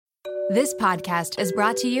This podcast is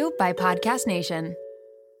brought to you by Podcast Nation.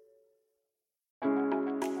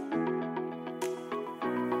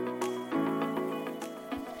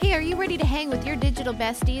 Hey, are you ready to hang with your digital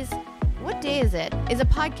besties? What Day Is It is a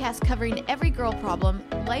podcast covering every girl problem,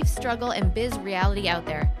 life struggle, and biz reality out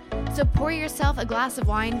there. So pour yourself a glass of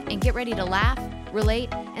wine and get ready to laugh, relate,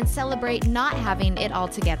 and celebrate not having it all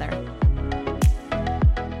together.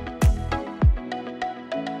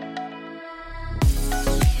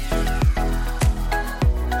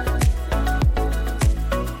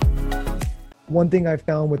 One thing I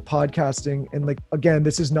found with podcasting, and like, again,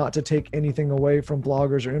 this is not to take anything away from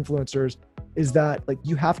bloggers or influencers, is that like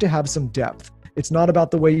you have to have some depth. It's not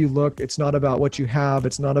about the way you look. It's not about what you have.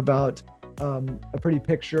 It's not about a pretty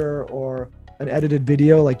picture or an edited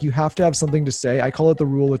video. Like you have to have something to say. I call it the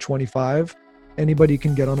rule of 25. Anybody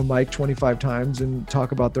can get on a mic 25 times and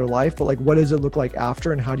talk about their life, but like, what does it look like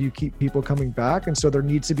after, and how do you keep people coming back? And so there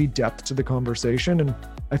needs to be depth to the conversation. And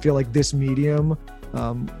I feel like this medium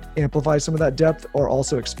amplifies some of that depth, or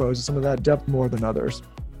also exposes some of that depth more than others.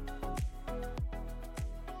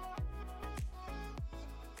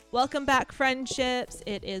 Welcome back, friendships.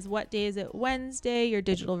 It is What Day Is It Wednesday, your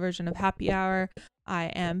digital version of happy hour. I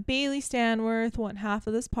am Bailey Stanworth, one half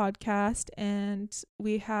of this podcast, and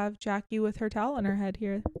we have Jackie with her towel on her head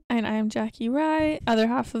here. And I'm Jackie Wright, other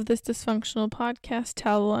half of this dysfunctional podcast,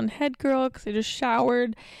 towel on head girl, because I just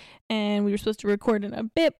showered and we were supposed to record in a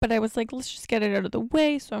bit, but I was like, let's just get it out of the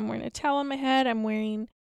way. So I'm wearing a towel on my head. I'm wearing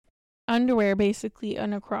underwear basically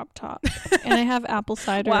and a crop top. And I have apple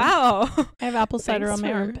cider. Wow. I have apple cider on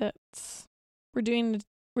my armpits. We're doing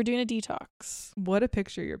a detox. What a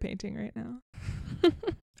picture you're painting right now.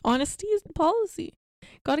 Honesty is the policy.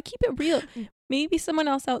 Gotta keep it real. Maybe someone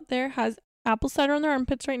else out there has apple cider on their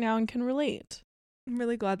armpits right now and can relate. I'm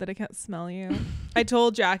really glad that I can't smell you. I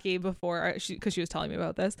told Jackie before, because she was telling me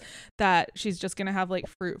about this, that she's just going to have like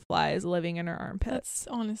fruit flies living in her armpits. That's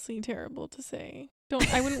honestly terrible to say.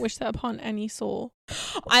 I wouldn't wish that upon any soul.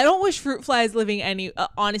 I don't wish fruit flies living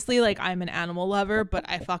honestly, like I'm an animal lover, but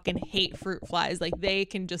I fucking hate fruit flies. Like they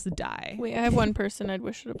can just die. Wait, I have one person I'd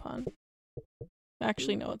wish it upon.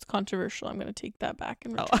 Actually, no, it's controversial. I'm going to take that back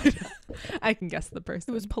and I can guess the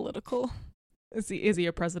person. It was political. Is he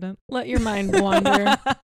a president? Let your mind wander.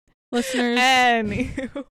 Listeners.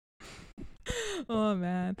 Anywho. Oh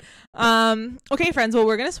man. Okay, friends. Well,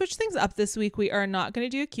 we're gonna switch things up this week. We are not gonna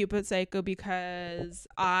do a Cupid Psycho because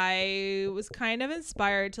I was kind of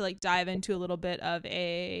inspired to like dive into a little bit of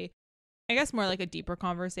I guess more like a deeper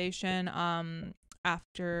conversation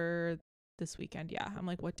after this weekend. Yeah, I'm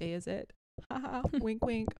like, what day is it? Haha. Wink,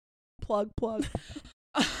 wink. Plug.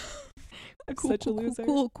 I'm such a loser.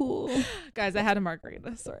 Cool. Guys, I had a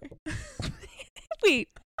margarita. Sorry. Wait.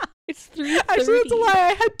 It's 3:30. Actually, that's a lie.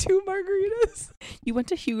 I had 2 margaritas. You went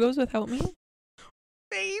to Hugo's without me?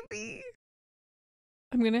 Baby.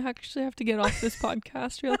 I'm going to actually have to get off this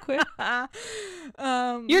podcast real quick.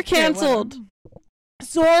 You're canceled.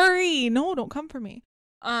 Sorry. No, don't come for me.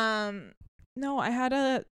 No, I had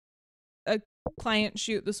a client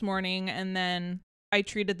shoot this morning, and then I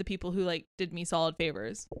treated the people who like did me solid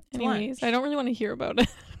favors. Anyways, I don't really want to hear about it.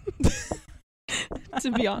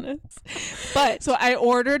 To be honest. But so I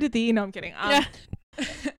ordered no, I'm kidding.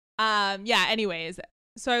 Anyways,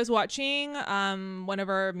 so I was watching one of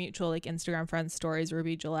our mutual like Instagram friends stories,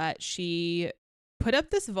 Ruby Gillette. She put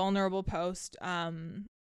up this vulnerable post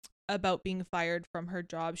about being fired from her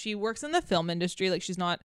job. She works in the film industry. Like she's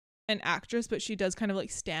not an actress, but she does kind of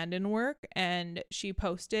like stand-in work, and she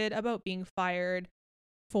posted about being fired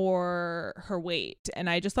for her weight. And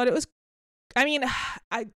I just thought it was, I mean,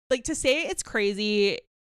 I like to say it's crazy.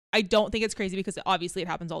 I don't think it's crazy because obviously it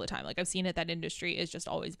happens all the time. Like I've seen it, that industry is just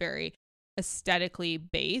always very aesthetically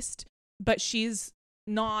based, but she's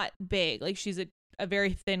not big. Like she's a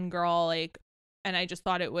very thin girl. Like, and I just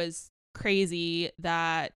thought it was crazy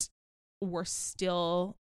that we're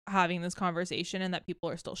still having this conversation and that people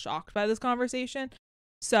are still shocked by this conversation.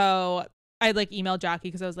 So I like emailed Jackie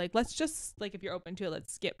because I was like, let's just like, if you're open to it,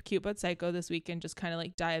 let's skip Cupid Psycho this week and just kind of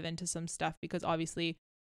like dive into some stuff, because obviously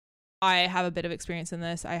I have a bit of experience in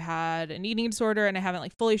this. I had an eating disorder and I haven't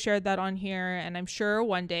like fully shared that on here, and I'm sure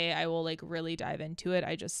one day I will like really dive into it.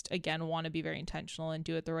 I just, again, want to be very intentional and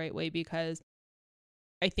do it the right way, because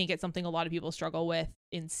I think it's something a lot of people struggle with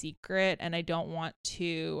in secret, and I don't want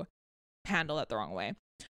to handle it the wrong way.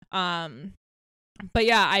 But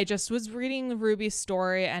yeah, I just was reading Ruby's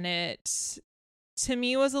story, and it to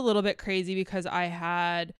me was a little bit crazy because I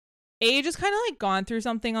had just kind of like gone through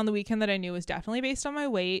something on the weekend that I knew was definitely based on my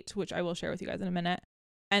weight, which I will share with you guys in a minute.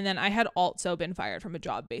 And then I had also been fired from a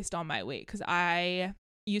job based on my weight, because I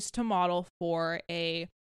used to model for a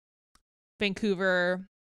Vancouver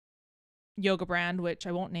yoga brand, which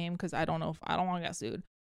I won't name because I don't know if I don't want to get sued,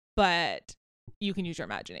 but you can use your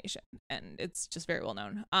imagination and it's just very well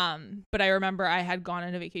known. But I remember I had gone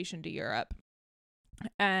on a vacation to Europe,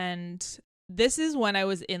 and this is when I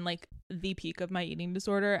was in like the peak of my eating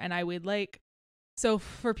disorder, and I would like, so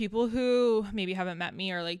for people who maybe haven't met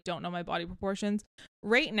me or like don't know my body proportions,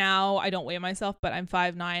 right now I don't weigh myself, but I'm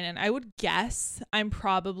 5'9", and I would guess I'm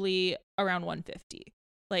probably around 150,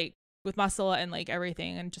 like with muscle and like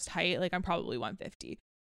everything and just height, like I'm probably 150.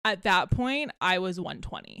 At that point I was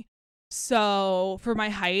 120. So for my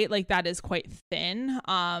height, like that is quite thin.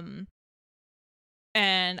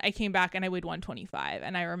 And I came back and I weighed 125,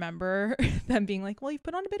 and I remember them being like, well, you've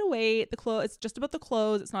put on a bit of weight, the clothes, it's just about the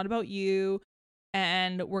clothes, it's not about you,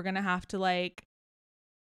 and we're gonna have to like,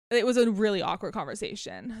 it was a really awkward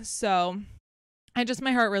conversation. So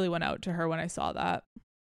my heart really went out to her when I saw that.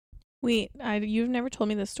 Wait, you've never told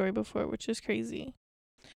me this story before, which is crazy.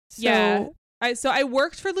 So, yeah, I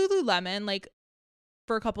worked for Lululemon like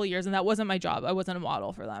for a couple of years, and that wasn't my job. I wasn't a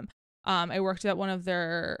model for them. I worked at one of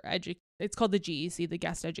their it's called the GEC, the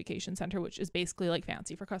Guest Education Center, which is basically like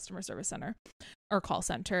fancy for customer service center or call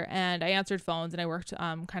center. And I answered phones, and I worked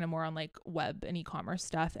kind of more on like web and e-commerce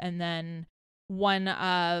stuff. And then one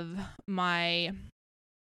of my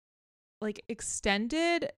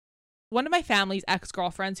family's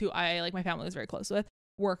ex-girlfriends, who my family was very close with,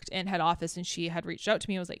 worked in head office, and she had reached out to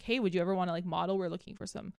me and was like, hey, would you ever want to like model? We're looking for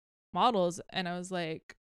some models. And I was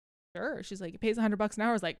like, sure. She's like, it pays $100 an hour.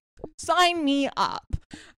 I was like, sign me up.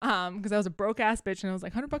 Because I was a broke ass bitch, and I was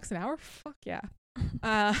like, $100 an hour? Fuck yeah.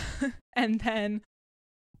 And then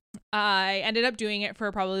I ended up doing it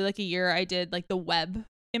for probably like a year. I did like the web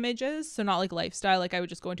images, so not like lifestyle. Like I would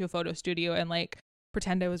just go into a photo studio and like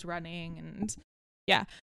pretend I was running, and yeah.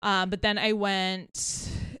 But then I went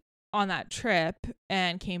on that trip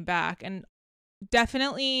and came back, and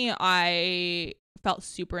definitely I felt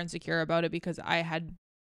super insecure about it because at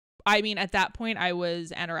that point I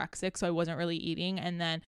was anorexic, so I wasn't really eating. And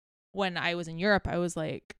then when I was in Europe, I was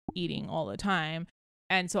like eating all the time.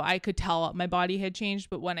 And so I could tell my body had changed.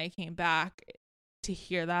 But when I came back, to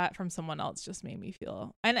hear that from someone else just made me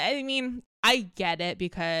feel, and I mean, I get it,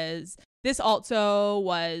 because this also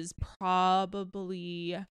was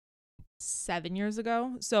probably 7 years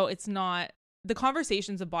ago. So it's not, the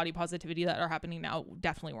conversations of body positivity that are happening now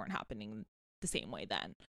definitely weren't happening the same way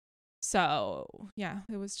then. So yeah,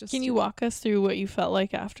 it was just. Can you walk us through what you felt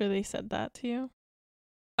like after they said that to you?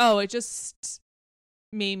 Oh, it just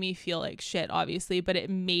made me feel like shit, obviously, but it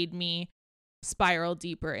made me spiral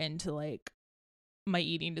deeper into like my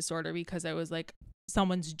eating disorder, because I was like,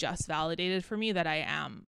 someone's just validated for me that I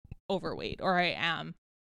am overweight, or I am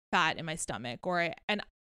fat in my stomach, and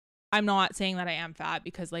I'm not saying that I am fat,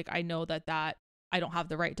 because like I know that I don't have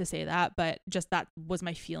the right to say that, but just that was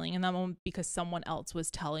my feeling in that moment, because someone else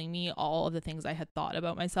was telling me all of the things I had thought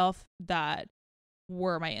about myself that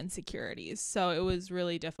were my insecurities. So it was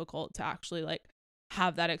really difficult to actually like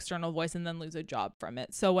have that external voice and then lose a job from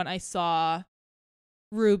it. So when I saw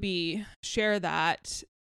Ruby share that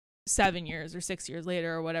 7 years or 6 years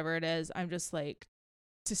later or whatever it is, I'm just like,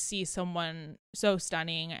 to see someone so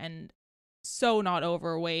stunning and so not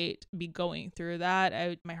overweight be going through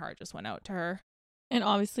that, my heart just went out to her. And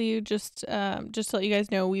obviously, just to let you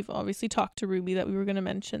guys know, we've obviously talked to Ruby that we were going to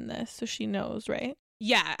mention this, so she knows, right?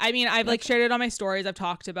 Yeah, I mean, I've like shared it on my stories. I've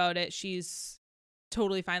talked about it. She's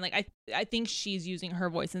totally fine. Like I think she's using her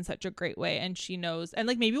voice in such a great way, and she knows. And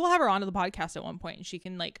like maybe we'll have her onto the podcast at one point, and she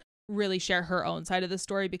can like really share her own side of the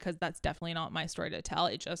story, because that's definitely not my story to tell.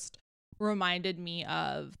 It just reminded me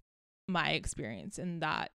of my experience in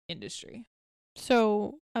that industry.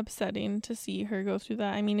 So upsetting to see her go through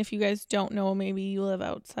that. I mean, if you guys don't know, maybe you live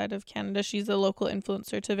outside of Canada. She's a local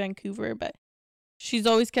influencer to Vancouver, but she's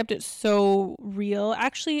always kept it so real.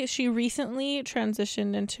 Actually, she recently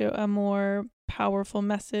transitioned into a more powerful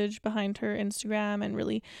message behind her Instagram and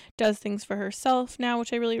really does things for herself now,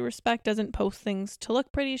 which I really respect. Doesn't post things to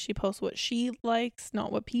look pretty. She posts what she likes,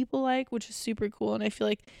 not what people like, which is super cool. And I feel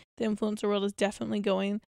like the influencer world is definitely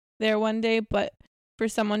going there one day, but for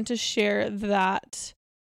someone to share that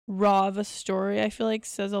raw of a story, I feel like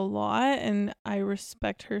says a lot, and I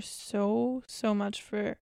respect her so much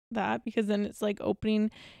for that, because then it's like opening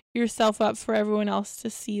yourself up for everyone else to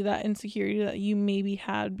see that insecurity that you maybe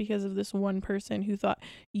had because of this one person who thought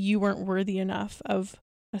you weren't worthy enough of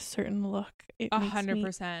a certain look.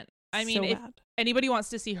 100%. I mean, if anybody wants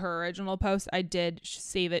to see her original post, I did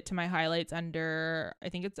save it to my highlights under, I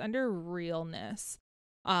think it's under realness.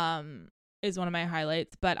 Is one of my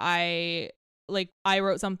highlights, but I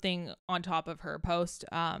wrote something on top of her post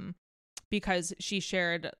because she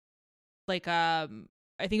shared like I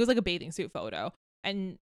think it was like a bathing suit photo,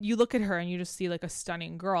 and you look at her and you just see like a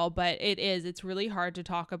stunning girl, but it's really hard to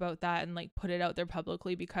talk about that and like put it out there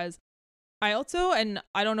publicly, because I also, and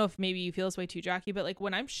I don't know if maybe you feel this way too, Jackie, but like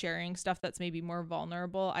when I'm sharing stuff that's maybe more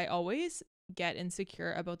vulnerable, I always get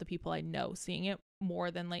insecure about the people I know seeing it more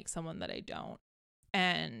than like someone that I don't.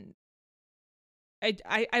 And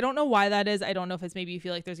I don't know why that is. I don't know if it's maybe you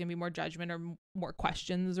feel like there's gonna be more judgment or more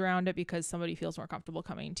questions around it because somebody feels more comfortable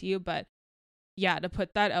coming to you. But yeah, to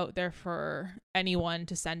put that out there for anyone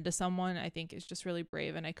to send to someone, I think is just really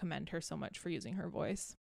brave, and I commend her so much for using her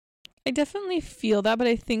voice. I definitely feel that, but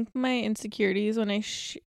I think my insecurities when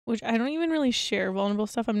which I don't even really share vulnerable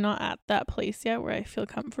stuff. I'm not at that place yet where I feel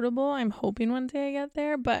comfortable. I'm hoping one day I get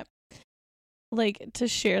there, but like to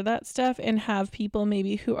share that stuff and have people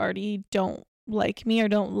maybe who already don't like me or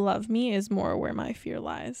don't love me is more where my fear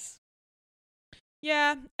lies.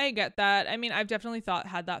 Yeah, I get that. I mean, I've definitely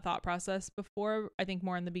had that thought process before, I think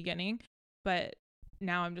more in the beginning, but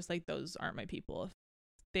now I'm just like, those aren't my people. If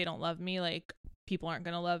they don't love me, like people aren't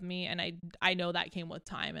going to love me. And I know that came with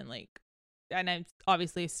time, and like, and I'm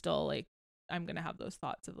obviously still like, I'm going to have those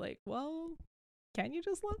thoughts of like, well, can you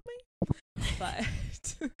just love me? But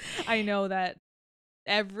I know that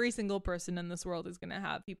every single person in this world is going to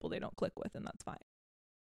have people they don't click with, and that's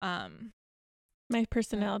fine. My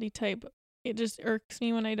personality type, it just irks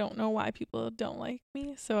me when I don't know why people don't like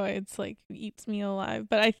me. So it's like eats me alive.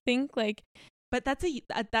 But I think like, but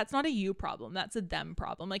that's not a you problem. That's a them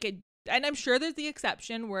problem. Like and I'm sure there's the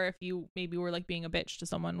exception where if you maybe were like being a bitch to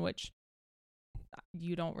someone, which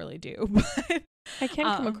you don't really do, but I can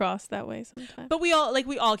come across that way sometimes. But we all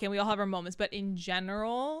can. We all have our moments. But in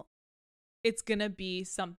general, it's gonna be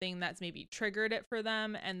something that's maybe triggered it for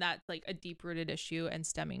them, and that's like a deep rooted issue and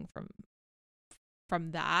stemming from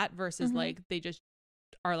that versus like they just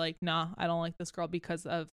are like, nah, I don't like this girl because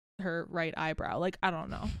of her right eyebrow. Like, I don't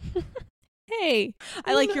know. Hey,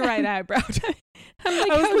 I like your right eyebrow. I'm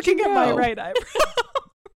like, I was looking at my right eyebrow.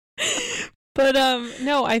 But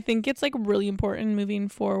no, I think it's like really important moving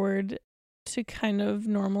forward to kind of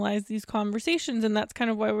normalize these conversations, and that's kind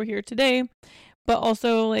of why we're here today. But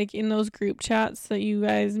also like in those group chats that you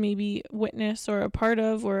guys maybe witness or a part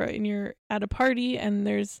of, or you're at a party and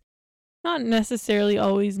there's not necessarily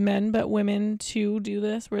always men, but women too do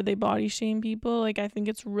this where they body shame people. Like I think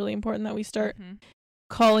it's really important that we start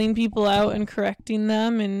calling people out and correcting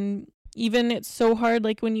them. And even it's so hard,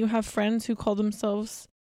 like when you have friends who call themselves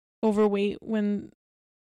overweight when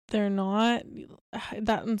they're not.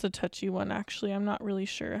 That one's a touchy one, actually. I'm not really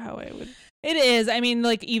sure how I would. It is. I mean,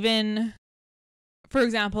 like even, for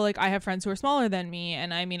example, like I have friends who are smaller than me,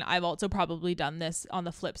 and I mean, I've also probably done this on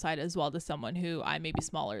the flip side as well to someone who I may be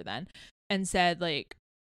smaller than, and said like,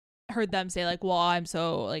 heard them say like, well, I'm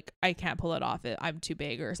so like, I can't pull it off, I'm too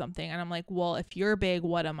big or something. And I'm like, well, if you're big,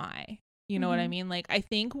 what am I? You know what I mean? Like, I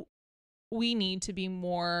think we need to be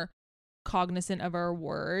more cognizant of our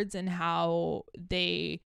words and how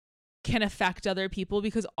they can affect other people,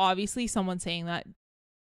 because obviously someone saying that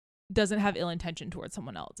doesn't have ill intention towards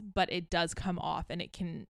someone else, but it does come off and it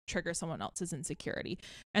can trigger someone else's insecurity.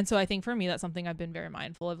 And so I think for me, that's something I've been very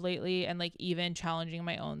mindful of lately, and like even challenging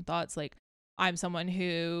my own thoughts. Like I'm someone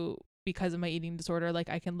who, because of my eating disorder, like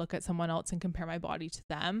I can look at someone else and compare my body to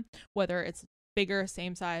them, whether it's bigger,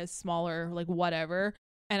 same size, smaller, like whatever.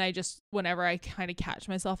 And I just, whenever I kind of catch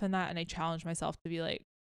myself in that, and I challenge myself to be like,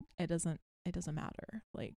 it doesn't matter.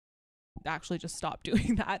 Like, actually just stop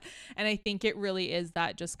doing that. And I think it really is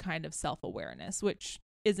that just kind of self-awareness, which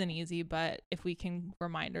isn't easy, but if we can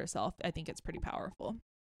remind ourselves, I think it's pretty powerful.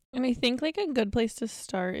 And I think like a good place to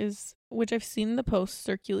start is, which I've seen the post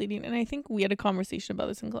circulating, and I think we had a conversation about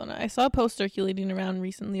this in Kelowna. I saw a post circulating around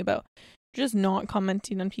recently about just not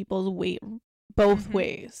commenting on people's weight both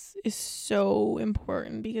ways is so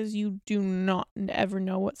important, because you do not ever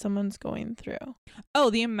know what someone's going through. Oh,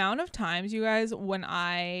 the amount of times, you guys, when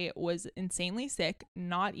I was insanely sick,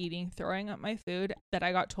 not eating, throwing up my food, that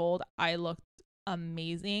I got told I looked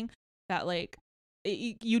amazing, that like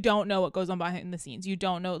you don't know what goes on behind the scenes. You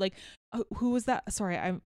don't know, like, who was that? Sorry,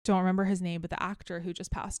 I don't remember his name, but the actor who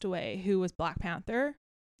just passed away, who was Black Panther.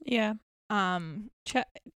 Yeah.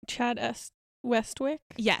 Chad Westwick.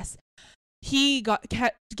 Yes. He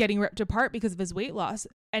kept getting ripped apart because of his weight loss,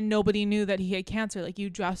 and nobody knew that he had cancer. Like, you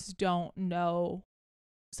just don't know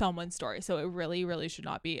someone's story. So it really, really should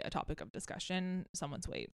not be a topic of discussion, someone's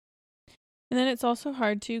weight. And then it's also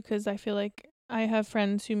hard too, because I feel like I have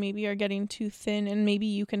friends who maybe are getting too thin, and maybe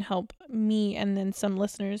you can help me and then some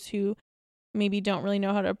listeners who maybe don't really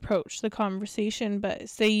know how to approach the conversation. But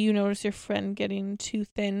say you notice your friend getting too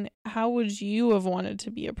thin, how would you have wanted to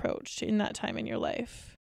be approached in that time in your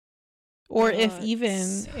life? Or if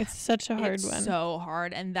even, it's such a hard one. So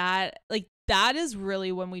hard. And that is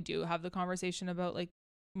really when we do have the conversation about like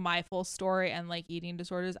my full story and like eating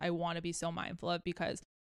disorders. I want to be so mindful of, because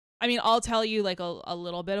I mean, I'll tell you like a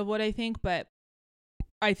little bit of what I think, but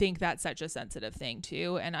I think that's such a sensitive thing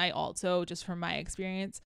too. And I also, just from my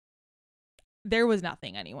experience, there was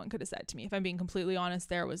nothing anyone could have said to me. If I'm being completely honest,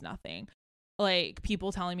 there was nothing. Like,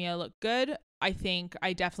 people telling me I look good, I think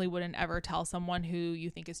I definitely wouldn't ever tell someone who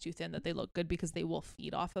you think is too thin that they look good, because they will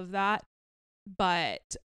feed off of that.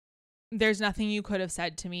 But there's nothing you could have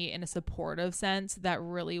said to me in a supportive sense that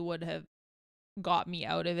really would have got me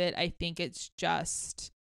out of it. I think it's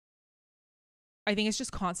just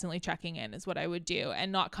constantly checking in is what I would do,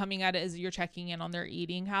 and not coming at it as you're checking in on their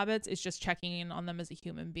eating habits. It's just checking in on them as a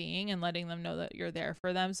human being and letting them know that you're there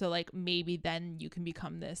for them. So like, maybe then you can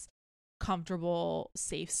become this comfortable,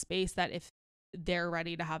 safe space that if they're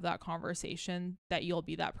ready to have that conversation, that you'll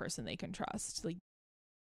be that person they can trust. Like,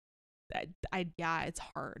 it's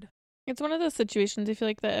hard. It's one of those situations, I feel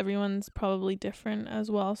like, that everyone's probably different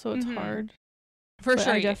as well, so it's hard. For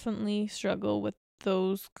sure. I definitely struggle with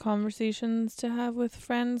those conversations to have with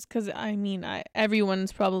friends, because I mean,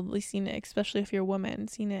 everyone's probably seen it, especially if you're a woman,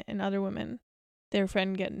 seen it in other women, their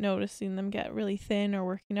friend noticing them get really thin or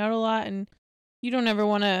working out a lot, and you don't ever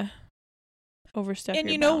want to overstep. And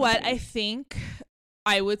you know what, I think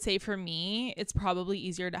I would say for me, it's probably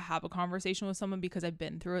easier to have a conversation with someone because I've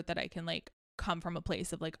been through it, that I can like come from a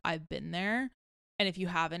place of like, I've been there. And if you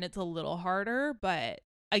haven't, it's a little harder. But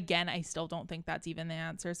again, I still don't think that's even the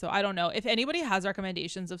answer. So I don't know. If anybody has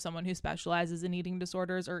recommendations of someone who specializes in eating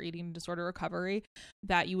disorders or eating disorder recovery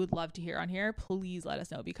that you would love to hear on here, please let us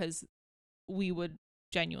know, because we would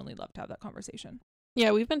genuinely love to have that conversation.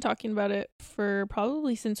 Yeah, we've been talking about it for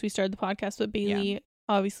probably since we started the podcast, but Bailey,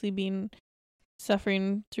 obviously being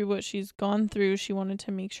suffering through what she's gone through, she wanted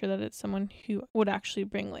to make sure that it's someone who would actually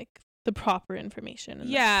bring like the proper information.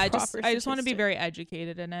 And I just want to be very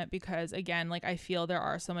educated in it, because again, like, I feel there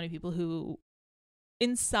are so many people who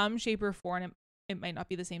in some shape or form, it might not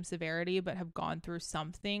be the same severity, but have gone through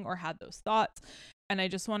something or had those thoughts. And I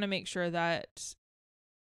just want to make sure that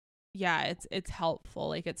it's helpful.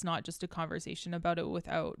 Like, it's not just a conversation about it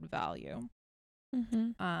without value.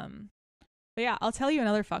 But yeah, I'll tell you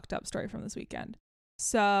another fucked up story from this weekend.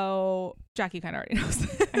 So Jackie kind of already knows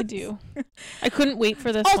this. I do. I couldn't wait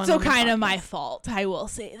for this. Also kind of my fault, I will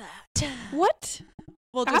say that. What?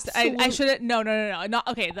 Well, just I shouldn't. No, not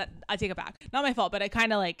okay. That I take it back. Not my fault, but I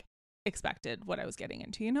kind of like expected what I was getting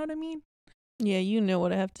into. You know what I mean? Yeah, you know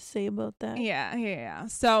what I have to say about that. Yeah.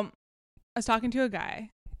 So I was talking to a guy,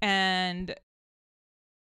 and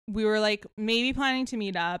we were like maybe planning to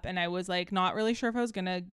meet up, and I was like not really sure if I was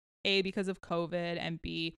gonna, A, because of COVID, and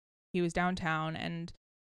B, he was downtown, and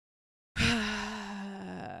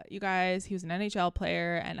you guys, he was an NHL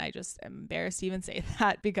player, and I just am embarrassed to even say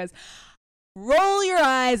that, because roll your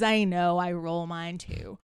eyes, I know, I roll mine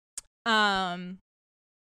too. But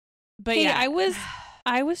hey, yeah,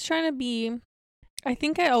 I was trying to be, I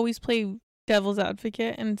think I always play devil's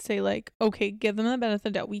advocate and say like, okay, give them the benefit of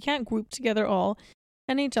the doubt. We can't group together all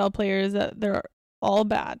NHL players that they're all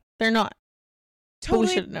bad. They're not. Totally. But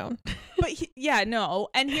we should have known. But no.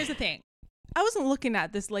 And here's the thing. I wasn't looking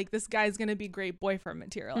at this like this guy's going to be great boyfriend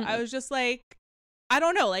material. I was just like, I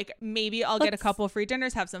don't know, like maybe I'll get a couple of free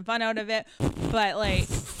dinners, have some fun out of it. But like,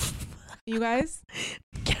 you guys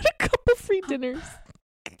get a couple free dinners.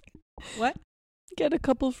 What? Get a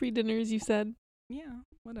couple free dinners, you said. Yeah,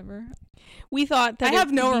 whatever. We thought that I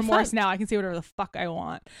have no remorse now. I can say whatever the fuck I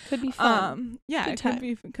want. Could be fun. Yeah, it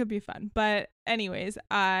could be fun. But anyways,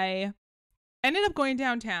 I ended up going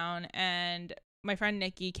downtown, and my friend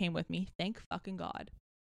Nikki came with me. Thank fucking God.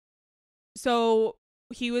 So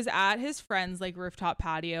he was at his friend's like rooftop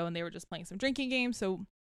patio, and they were just playing some drinking games. So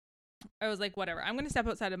I was like, whatever, I'm going to step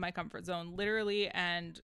outside of my comfort zone, literally,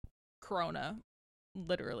 and Corona,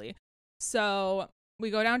 literally. So we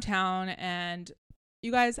go downtown, and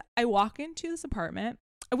you guys, I walk into this apartment.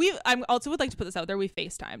 I also would like to put this out there. We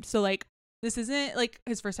FaceTimed. So like, this isn't like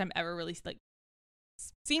his first time ever really like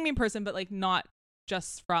seeing me in person, but like not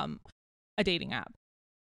just from a dating app.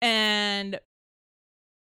 And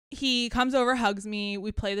he comes over, hugs me.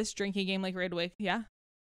 We play this drinking game like right away. Yeah.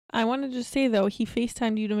 I wanted to say though, he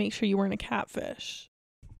FaceTimed you to make sure you weren't a catfish.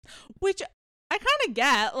 Which I kind of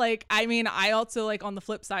get. Like, I mean, I also like on the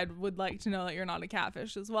flip side would like to know that you're not a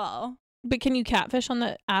catfish as well. But can you catfish on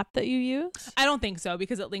the app that you use? I don't think so,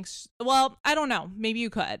 because it links. Well, I don't know. Maybe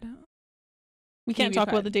you could. We can't talk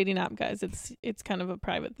about the dating app, guys. It's kind of a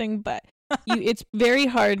private thing, but it's very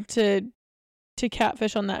hard to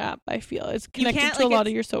catfish on that app. I feel it's connected to a lot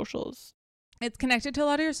of your socials. it's connected to a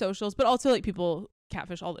lot of your socials, but also like people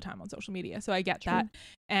catfish all the time on social media. So I get that.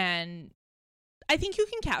 And I think you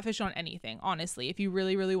can catfish on anything, honestly, if you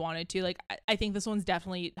really, really wanted to. Like, I think this one's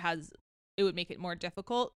definitely it would make it more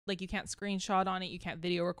difficult. Like, you can't screenshot on it, you can't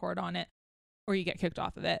video record on it, or you get kicked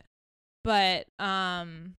off of it. But,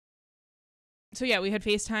 so yeah, we had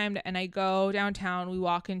FaceTimed, and I go downtown, we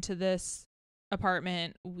walk into this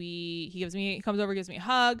apartment, he comes over, gives me a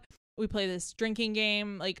hug, we play this drinking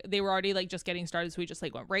game. Like, they were already like just getting started, so we just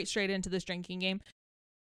like went right straight into this drinking game.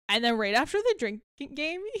 And then right after the drinking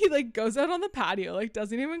game, he like goes out on the patio, like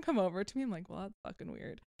doesn't even come over to me. I'm like, well, that's fucking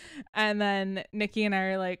weird. And then Nikki and I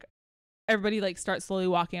are like, everybody like starts slowly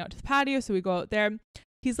walking out to the patio. So we go out there.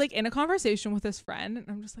 He's like in a conversation with his friend. And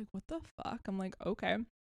I'm just like, what the fuck? I'm like, okay.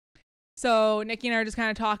 So Nikki and I are just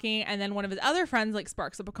kind of talking. And then one of his other friends like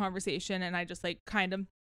sparks up a conversation. And I just like kind of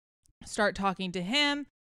start talking to him.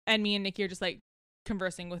 And me and Nikki are just like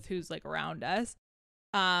conversing with who's like around us.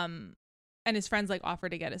 And his friends like offered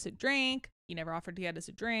to get us a drink. He never offered to get us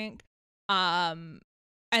a drink. And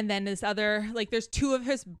then this other, like, there's two of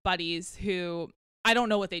his buddies who I don't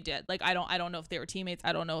know what they did. Like, I don't know if they were teammates.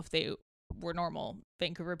 I don't know if they were normal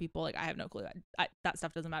Vancouver people. Like, I have no clue. That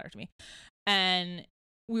stuff doesn't matter to me. And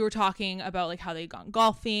we were talking about like how they'd gone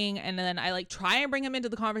golfing. And then I like try and bring him into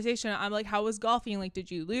the conversation. I'm like, how was golfing? Like, did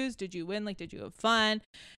you lose? Did you win? Like, did you have fun?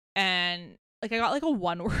 And like, I got like a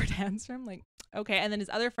 1-word answer. I'm like, okay. And then his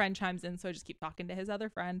other friend chimes in, so I just keep talking to his other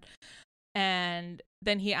friend. And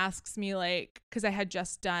then he asks me, like, because I had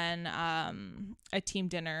just done a team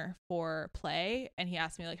dinner for play, and he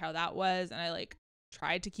asked me like how that was, and I like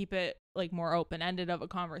tried to keep it like more open-ended of a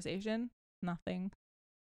conversation. Nothing.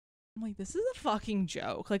 I'm like, this is a fucking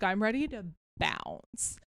joke. Like, I'm ready to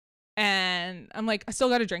bounce. And I'm like, I still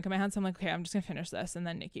got a drink in my hand, so I'm like, okay, I'm just gonna finish this, and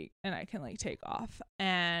then Nikki and I can like take off.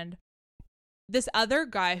 And this other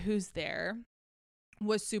guy who's there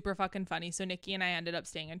was super fucking funny. So Nikki and I ended up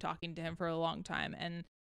staying and talking to him for a long time, and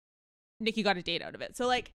Nikki got a date out of it. So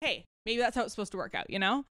like, hey, maybe that's how it's supposed to work out, you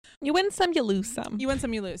know? You win some, you lose some. You win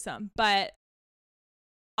some, you lose some. But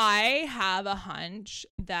I have a hunch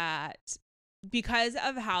that because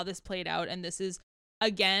of how this played out, and this is,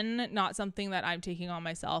 again, not something that I'm taking on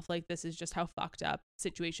myself, like this is just how fucked up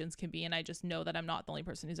situations can be, and I just know that I'm not the only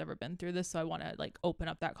person who's ever been through this, so I want to like open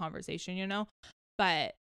up that conversation, you know?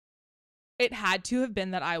 But it had to have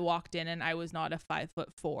been that I walked in and I was not a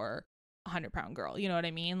 5'4", 100-pound girl, you know what I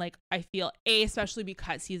mean? Like, I feel, especially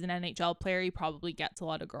because he's an NHL player, he probably gets a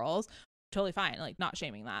lot of girls. Totally fine, like, not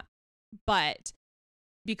shaming that. But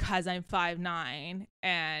because I'm 5'9"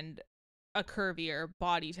 and a curvier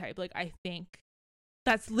body type, like, I think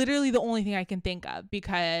that's literally the only thing I can think of,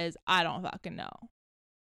 because I don't fucking know.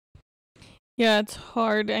 Yeah, it's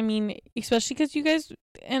hard. I mean, especially because you guys,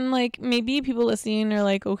 and like maybe people listening are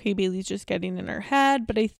like, okay, Bailey's just getting in her head,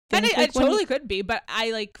 but I think and like, it totally could be, but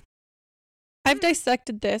I've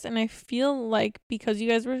dissected this, and I feel like because you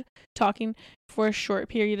guys were talking for a short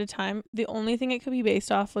period of time, the only thing it could be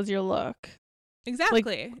based off was your look.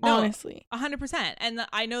 Exactly. Like, no, honestly. 100%. And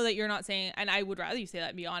I know that you're not saying, and I would rather you say that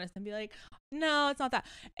and be honest and be like, no, it's not that.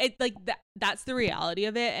 It like that's the reality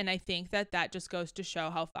of it. And I think that just goes to show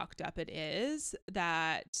how fucked up it is,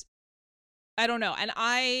 that I don't know. And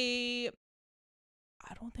I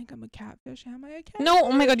don't think I'm a catfish. Am I a catfish? No,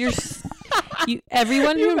 oh my God,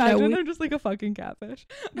 everyone who knows. I'm just like a fucking catfish.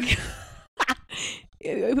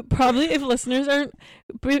 Probably if listeners are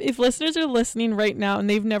listening right now and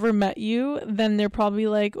they've never met you, then they're probably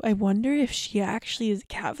like, I wonder if she actually is a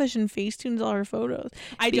catfish and facetunes all her photos.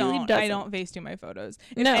 I don't facetune my photos.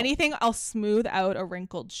 If anything, I'll smooth out a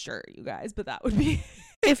wrinkled shirt, you guys, but that would be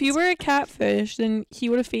if you were a catfish, then he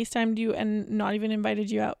would have FaceTimed you and not even invited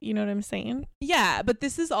you out. You know what I'm saying? Yeah, but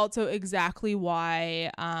this is also exactly why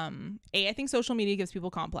I think social media gives people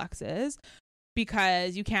complexes,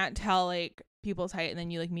 because you can't tell like people's height, and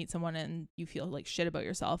then you like meet someone and you feel like shit about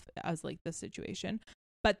yourself as like this situation.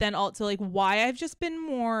 But then also like why I've just been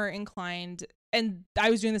more inclined, and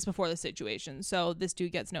I was doing this before the situation, so this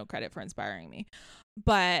dude gets no credit for inspiring me,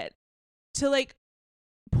 but to like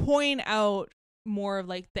point out more of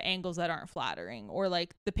like the angles that aren't flattering, or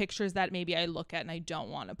like the pictures that maybe I look at and I don't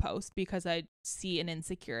want to post because I see an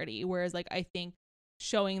insecurity, whereas like I think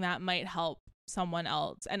showing that might help someone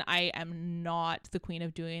else. And I am not the queen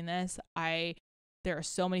of doing this. There are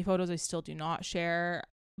so many photos I still do not share,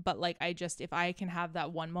 but like if I can have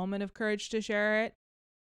that one moment of courage to share it,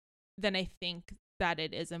 then I think that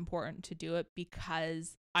it is important to do it,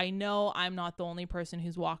 because I know I'm not the only person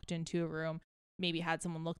who's walked into a room, maybe had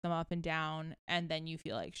someone look them up and down, and then you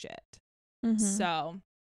feel like shit. Mm-hmm. So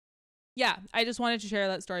yeah, I just wanted to share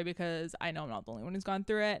that story because I know I'm not the only one who's gone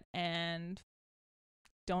through it, and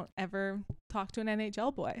don't ever talk to an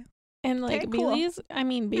NHL boy. And like, Okay, cool.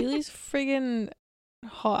 Bailey's friggin'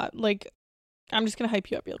 hot. Like, I'm just gonna hype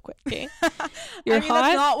you up real quick, okay? You're hot.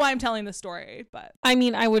 That's not why I'm telling the story, but I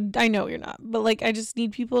know you're not, but like, I just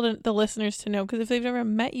need the listeners to know, because if they've never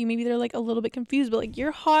met you, maybe they're like a little bit confused, but like,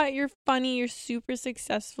 you're hot, you're funny, you're super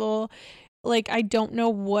successful. Like, I don't know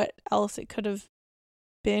what else it could have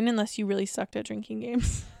been unless you really sucked at drinking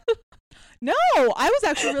games. no, I was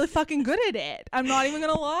actually really fucking good at it. I'm not even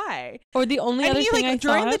gonna lie. Or the only other thing I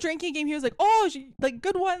during thought, the drinking game, he was like, "Oh, like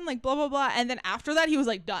good one," like blah blah blah, and then after that, he was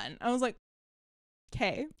like done. I was like,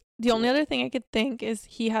 "Okay." the only other thing I could think is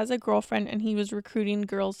he has a girlfriend and he was recruiting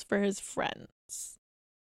girls for his friends.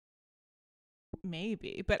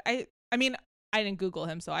 Maybe, but I mean, I didn't Google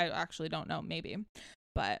him, so I actually don't know. Maybe,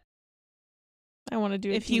 but I want to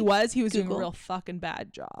do. If he was Google. doing a real fucking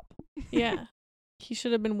bad job. Yeah, he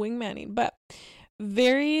should have been wingmanning. But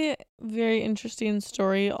very, very interesting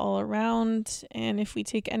story all around. And if we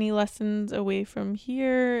take any lessons away from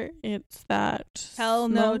here, it's that hell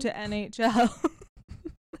no to NHL.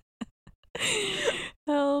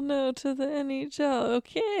 Hell no to the NHL.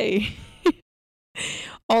 Okay.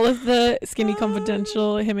 All of the Skinny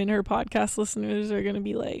Confidential, him and her podcast listeners are going to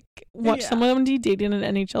be like, watch someone dating an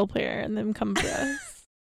NHL player and then come for us.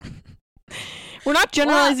 We're not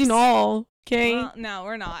generalizing all, okay? No,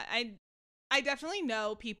 we're not. I definitely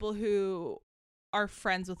know people who are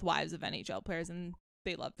friends with wives of NHL players and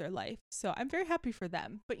they love their life. So I'm very happy for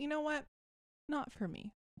them. But you know what? Not for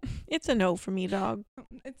me. It's a no for me, dog.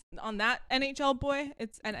 It's on that NHL boy.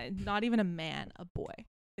 It's not even a man, a boy.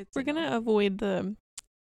 We're gonna avoid the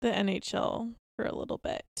NHL for a little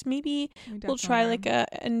bit. Maybe we'll try like a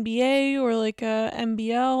NBA or like a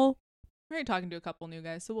NBL. We're already talking to a couple new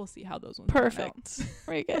guys, so we'll see how those ones Perfect.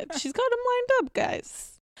 Very good. She's got them lined up,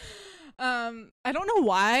 guys. I don't know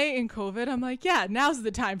why in COVID I'm like, yeah, now's the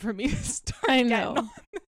time for me to start. I know.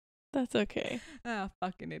 That's okay. Oh,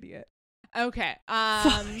 fucking idiot. Okay.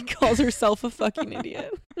 Calls herself a fucking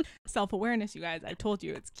idiot. Self-awareness, you guys. I told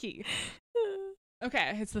you it's key.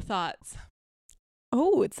 Okay, it's the thoughts.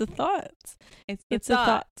 Oh, it's the thoughts. It's the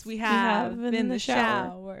thoughts we have in the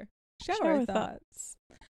shower. Shower thoughts.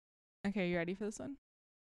 Okay, you ready for this one?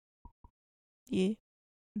 Yeah.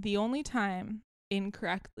 The only time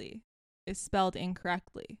incorrectly is spelled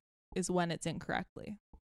incorrectly is when it's incorrectly.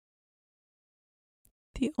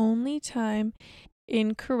 The only time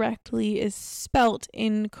incorrectly is spelt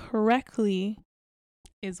incorrectly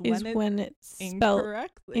is when it's spelled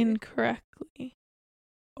incorrectly.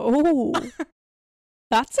 Oh,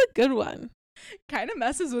 that's a good one. Kind of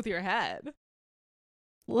messes with your head.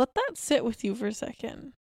 Let that sit with you for a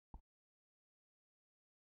second.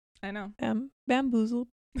 I know. Bamboozled.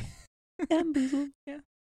 Bamboozled. Yeah.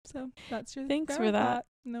 So that's your thanks for that.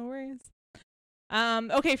 No worries.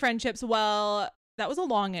 Okay, friendships. Well, that was a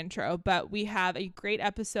long intro, but we have a great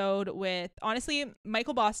episode with, honestly,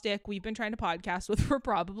 Michael Bosstick. We've been trying to podcast with for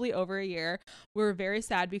probably over a year. We're very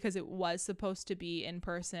sad because it was supposed to be in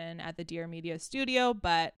person at the Dear Media studio,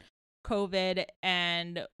 but COVID,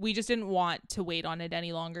 and we just didn't want to wait on it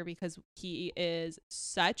any longer because he is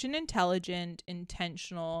such an intelligent,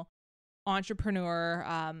 intentional entrepreneur.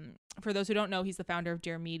 For those who don't know, he's the founder of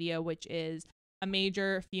Dear Media, which is a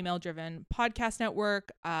major female-driven podcast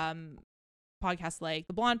network. Podcasts like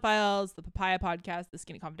The Blonde Files, the Papaya Podcast, the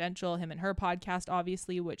Skinny Confidential, him and her podcast,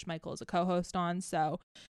 obviously, which Michael is a co-host on. So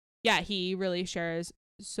yeah, he really shares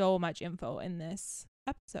so much info in this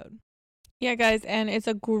episode. Yeah, guys, and it's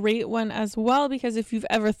a great one as well because if you've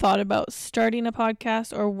ever thought about starting a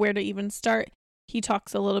podcast or where to even start, he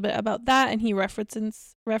talks a little bit about that, and he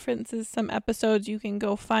references some episodes you can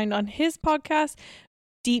go find on his podcast,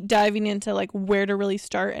 deep diving into like where to really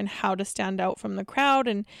start and how to stand out from the crowd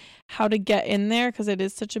and how to get in there because it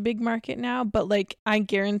is such a big market now. But like, I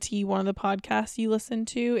guarantee one of the podcasts you listen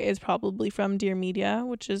to is probably from Dear Media,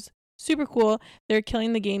 which is super cool. They're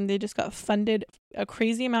killing the game. They just got funded a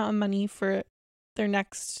crazy amount of money for their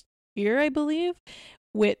next year, I believe,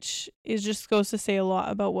 which is just goes to say a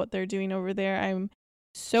lot about what they're doing over there. I'm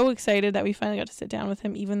so excited that we finally got to sit down with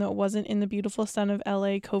him, even though it wasn't in the beautiful sun of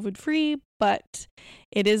LA, COVID free, but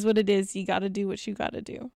it is what it is. You got to do what you got to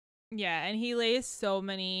do. Yeah. And he lays so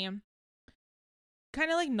many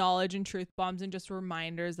kind of like knowledge and truth bombs and just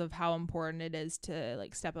reminders of how important it is to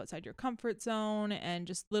like step outside your comfort zone and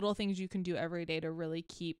just little things you can do every day to really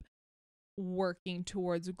keep working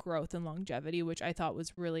towards growth and longevity, which I thought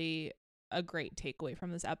was really a great takeaway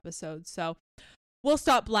from this episode. So we'll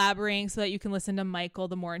stop blabbering so that you can listen to Michael,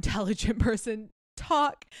 the more intelligent person,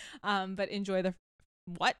 talk. But enjoy the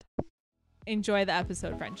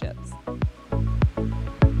episode, friendships.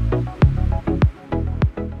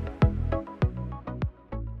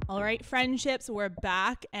 All right, friendships, we're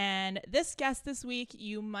back. And this guest this week,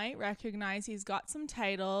 you might recognize. He's got some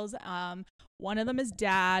titles. One of them is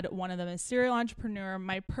dad. One of them is serial entrepreneur.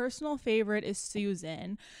 My personal favorite is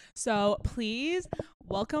Susan. So please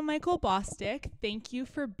welcome Michael Bosstick. Thank you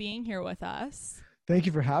for being here with us. Thank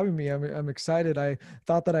you for having me. I'm excited. I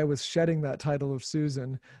thought that I was shedding that title of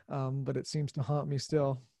Susan, but it seems to haunt me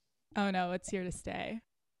still. Oh no, it's here to stay.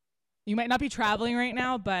 You might not be traveling right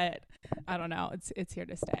now, but I don't know. It's here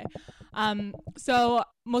to stay. So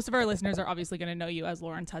most of our listeners are obviously going to know you as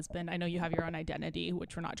Lauren's husband. I know you have your own identity,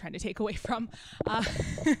 which we're not trying to take away from.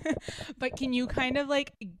 But can you kind of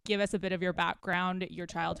like give us a bit of your background, your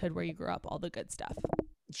childhood, where you grew up, all the good stuff?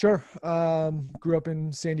 Sure. Grew up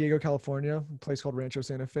in San Diego, California, a place called Rancho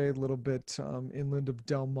Santa Fe, a little bit inland of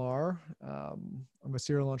Del Mar. I'm a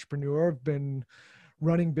serial entrepreneur. I've been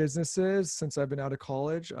running businesses since I've been out of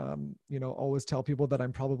college. Always tell people that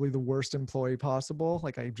I'm probably the worst employee possible.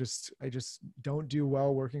 Like I just don't do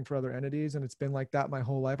well working for other entities. And it's been like that my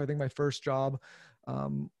whole life. I think my first job,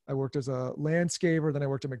 I worked as a landscaper, then I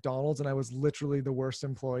worked at McDonald's, and I was literally the worst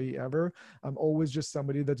employee ever. I'm always just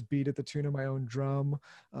somebody that's beat at the tune of my own drum,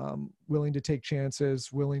 willing to take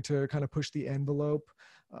chances, willing to kind of push the envelope.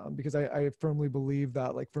 Because I firmly believe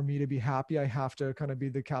that, like, for me to be happy, I have to kind of be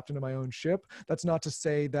the captain of my own ship. That's not to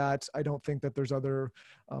say that I don't think that there's other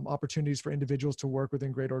opportunities for individuals to work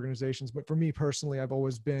within great organizations. But for me personally, I've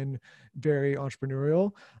always been very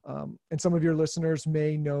entrepreneurial. And some of your listeners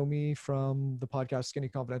may know me from the podcast Skinny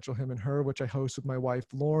Confidential, Him and Her, which I host with my wife,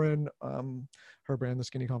 Lauren, her brand, The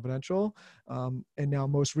Skinny Confidential. And now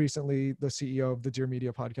most recently, the CEO of the Dear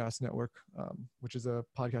Media Podcast Network, which is a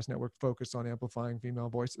podcast network focused on amplifying female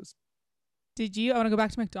voices. I want to go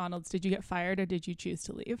back to McDonald's. Did you get fired or did you choose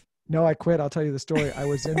to leave? No, I quit. I'll tell you the story. I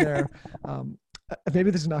was in there.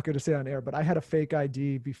 Maybe this is not good to say on air, but I had a fake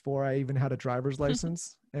ID before I even had a driver's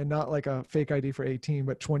license, and not like a fake ID for 18,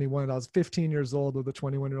 but 21. I was 15 years old with a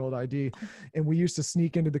 21-year-old ID. And we used to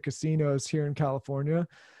sneak into the casinos here in California,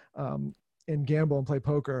 and gamble and play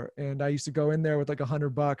poker. And I used to go in there with like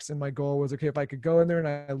 $100, and my goal was, okay, if I could go in there and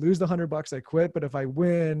I lose the $100, I quit. But if I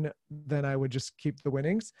win, then I would just keep the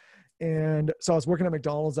winnings. And so I was working at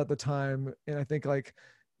McDonald's at the time, and I think like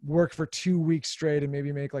work for 2 weeks straight and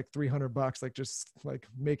maybe make like $300, like just like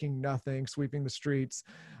making nothing, sweeping the streets,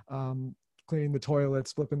 cleaning the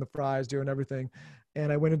toilets, flipping the fries, doing everything.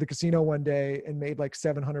 And I went to the casino one day and made like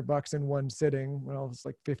 $700 in one sitting when I was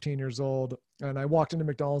like 15 years old. And I walked into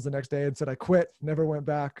McDonald's the next day and said, I quit, never went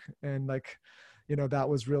back. And like, that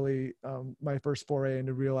was really my first foray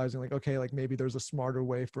into realizing like, okay, like maybe there's a smarter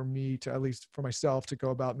way for me to, at least for myself, to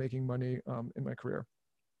go about making money in my career.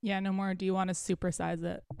 Yeah, no more. Do you want to supersize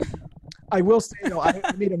it? I will say though, I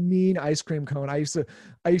made a mean ice cream cone. I used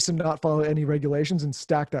to not follow any regulations and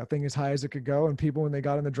stack that thing as high as it could go. And people, when they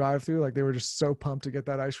got in the drive-thru, like they were just so pumped to get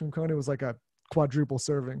that ice cream cone. It was like a quadruple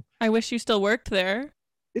serving. I wish you still worked there.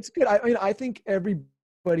 It's good. I mean, I think every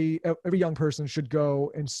young person should go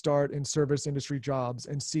and start in service industry jobs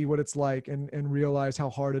and see what it's like, and realize how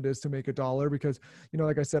hard it is to make $1, because,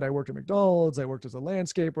 like I said, I worked at McDonald's, I worked as a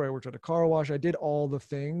landscaper, I worked at a car wash. I did all the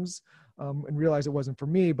things, and realized it wasn't for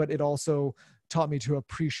me, but it also taught me to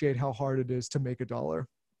appreciate how hard it is to make $1.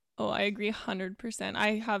 Oh, I agree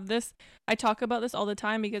 100%. I talk about this all the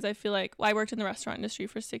time because I feel like, I worked in the restaurant industry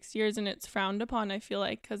for 6 years, and it's frowned upon, I feel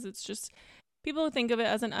like, because it's just, people think of it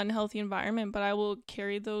as an unhealthy environment, but I will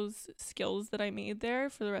carry those skills that I made there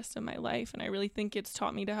for the rest of my life. And I really think it's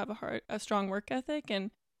taught me to have a strong work ethic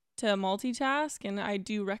and to multitask. And I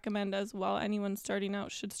do recommend as well, anyone starting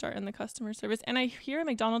out should start in the customer service. And I hear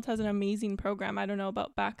McDonald's has an amazing program. I don't know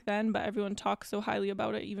about back then, but everyone talks so highly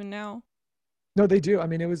about it even now. No, they do. I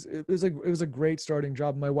mean, it was a great starting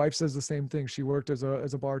job. My wife says the same thing. She worked as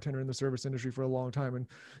a bartender in the service industry for a long time. And,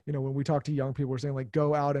 when we talk to young people, we're saying like,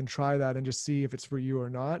 go out and try that and just see if it's for you or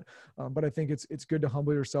not. But I think it's good to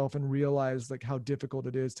humble yourself and realize like how difficult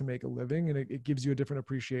it is to make a living. And it gives you a different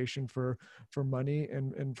appreciation for money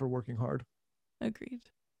and for working hard. Agreed.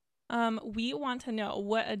 We want to know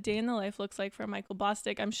what a day in the life looks like for Michael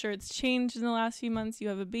Bosstick. I'm sure it's changed in the last few months. You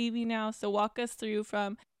have a baby now. So walk us through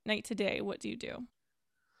from night to day. What do you do?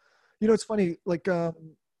 It's funny, like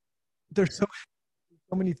there's so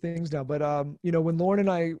many things now, but when Lauren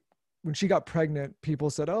and when she got pregnant, people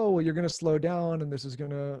said, oh, well, you're going to slow down and this is going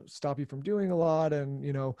to stop you from doing a lot. And,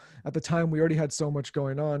 at the time we already had so much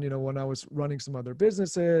going on, when I was running some other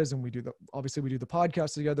businesses, and we do the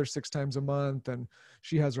podcast together 6 times a month, and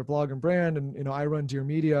she has her blog and brand, and, I run Dear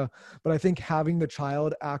Media. But I think having the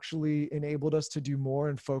child actually enabled us to do more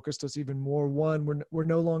and focused us even more. One, we're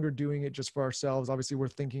no longer doing it just for ourselves. Obviously we're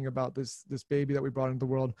thinking about this baby that we brought into the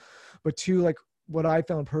world, but 2, like, what I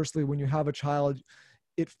found personally, when you have a child,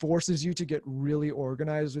 it forces you to get really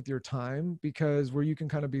organized with your time, because where you can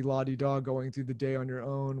kind of be la-di-da going through the day on your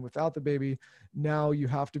own without the baby, now you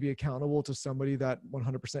have to be accountable to somebody that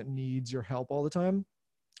 100% needs your help all the time.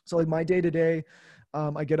 So like my day to day,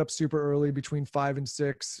 I get up super early, between 5 and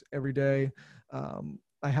 6 every day.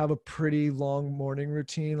 I have a pretty long morning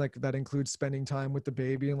routine, like that includes spending time with the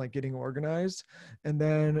baby and like getting organized. And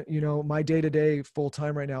then, you know, my day to day full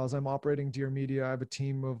time right now is I'm operating Dear Media. I have a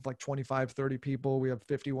team of like 25, 30 people. We have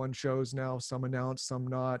 51 shows now, some announced, some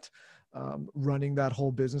not. Running that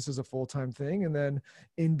whole business is a full-time thing. And then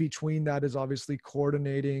in between that is obviously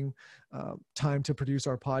coordinating time to produce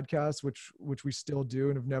our podcast, which we still do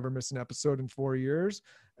and have never missed an episode in 4 years.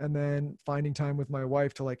 And then finding time with my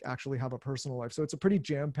wife to like actually have a personal life. So it's a pretty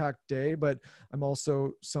jam-packed day, but I'm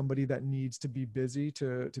also somebody that needs to be busy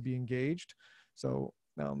to be engaged. So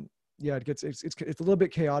yeah, it's a little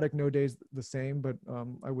bit chaotic. No day's the same, but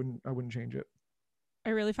I wouldn't change it. I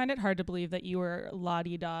really find it hard to believe that you were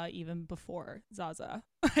la-di-da even before Zaza.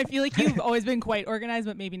 I feel like you've always been quite organized,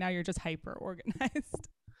 but maybe now you're just hyper organized.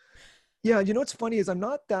 Yeah, you know what's funny is I'm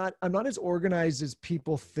not as organized as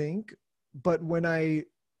people think, but when I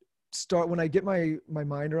get my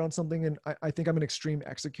mind around something, and I think I'm an extreme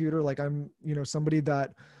executor, like I'm, you know, somebody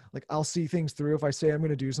that like I'll see things through. If I say I'm going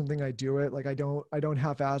to do something, I do it. Like I don't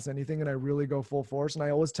half-ass anything, and I really go full force. And I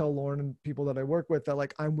always tell Lauren and people that I work with that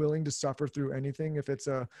like I'm willing to suffer through anything if it's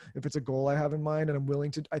a goal I have in mind,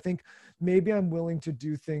 and I think maybe I'm willing to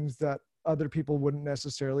do things that other people wouldn't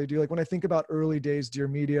necessarily do. Like when I think about early days Dear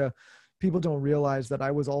Media, people don't realize that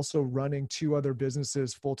I was also running 2 other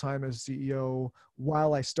businesses full-time as CEO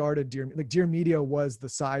while I started Dear Media was the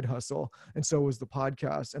side hustle. And so was the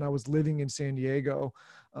podcast. And I was living in San Diego.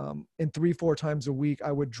 And 3-4 times a week,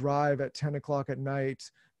 I would drive at 10 o'clock at night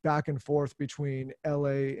back and forth between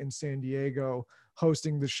LA and San Diego,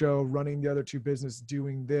 hosting the show, running the other 2 businesses,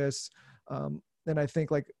 doing this. And I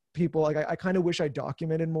think like people, like I kind of wish I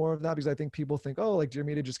documented more of that, because I think people think, oh, like Dear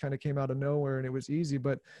Media just kind of came out of nowhere and it was easy.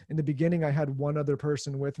 But in the beginning, I had one other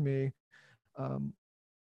person with me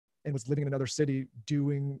and was living in another city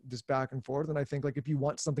doing this back and forth. And I think like if you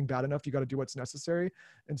want something bad enough, you got to do what's necessary.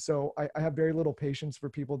 And so I have very little patience for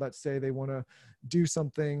people that say they want to do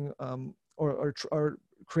something or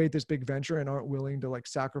create this big venture and aren't willing to like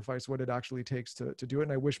sacrifice what it actually takes to do it.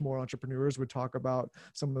 And I wish more entrepreneurs would talk about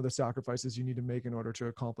some of the sacrifices you need to make in order to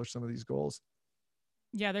accomplish some of these goals.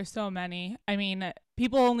 Yeah, there's so many. I mean,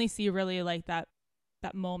 people only see really like that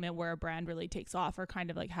moment where a brand really takes off or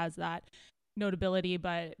kind of like has that notability,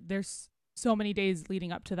 but there's so many days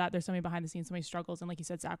leading up to that. There's so many behind the scenes, so many struggles, and like you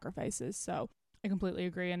said, sacrifices. So I completely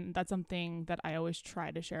agree. And that's something that I always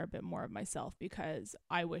try to share a bit more of myself, because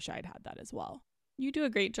I wish I'd had that as well. You do a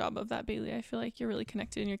great job of that, Bailey. I feel like you're really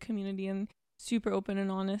connected in your community and super open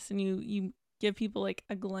and honest, and you give people like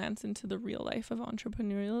a glance into the real life of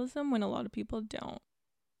entrepreneurialism when a lot of people don't.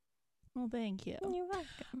 Well, thank you. You're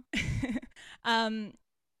welcome.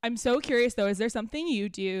 I'm so curious though, is there something you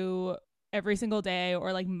do every single day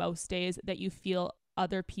or like most days that you feel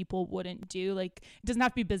other people wouldn't do? Like it doesn't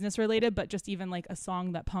have to be business related, but just even like a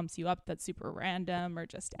song that pumps you up that's super random, or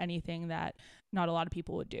just anything that not a lot of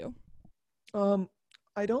people would do.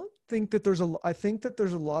 I don't think that I think that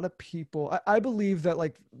there's a lot of people. I believe that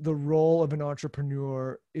like the role of an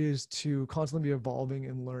entrepreneur is to constantly be evolving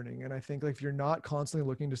and learning. And I think like if you're not constantly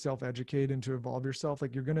looking to self-educate and to evolve yourself,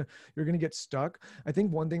 like you're gonna get stuck. I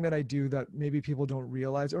think one thing that I do that maybe people don't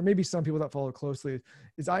realize, or maybe some people that follow closely,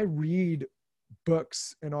 is I read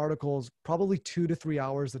books and articles probably 2 to 3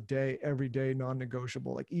 hours a day, every day,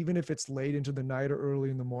 non-negotiable, like even if it's late into the night or early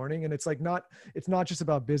in the morning. And it's like it's not just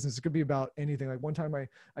about business, it could be about anything. Like one time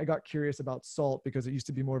I got curious about salt because it used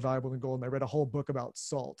to be more valuable than gold, and I read a whole book about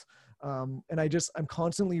salt. And I'm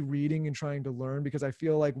constantly reading and trying to learn, because I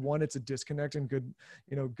feel like one, it's a disconnect and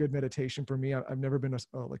good meditation for me. I've never been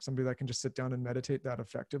like somebody that can just sit down and meditate that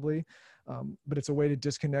effectively. But it's a way to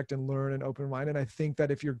disconnect and learn and open mind. And I think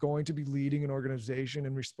that if you're going to be leading an organization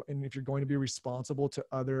and if you're going to be responsible to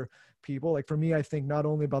other people, like for me, I think not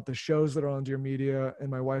only about the shows that are on Dear Media and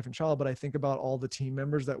my wife and child, but I think about all the team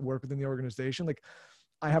members that work within the organization. Like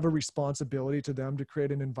I have a responsibility to them to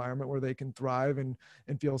create an environment where they can thrive and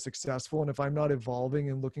feel successful. And if I'm not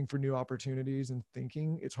evolving and looking for new opportunities and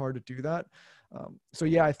thinking, it's hard to do that. So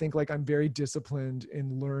yeah, I think like I'm very disciplined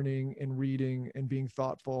in learning and reading and being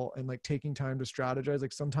thoughtful and like taking time to strategize.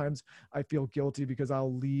 Like sometimes I feel guilty because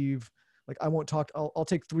I'll leave, like I won't talk, I'll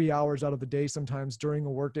take 3 hours out of the day sometimes during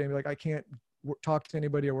a work day and be like, I can't talk to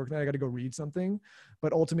anybody at work night. I got to go read something,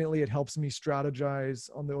 but ultimately it helps me strategize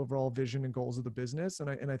on the overall vision and goals of the business.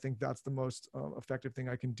 And I think that's the most effective thing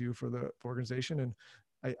I can do for the organization.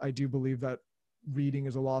 And I do believe that reading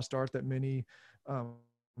is a lost art that many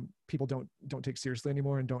people don't take seriously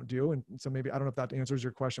anymore and don't do. And so maybe, I don't know if that answers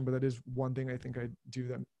your question, but that is one thing I think I do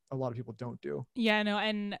that a lot of people don't do. Yeah, no,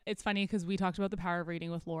 and it's funny because we talked about the power of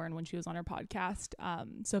reading with Lauren when she was on her podcast.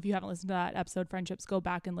 So if you haven't listened to that episode, Friendships, go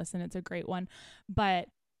back and listen. It's a great one. But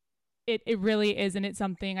it really is, and it's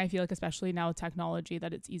something I feel like, especially now with technology,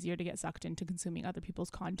 that it's easier to get sucked into consuming other people's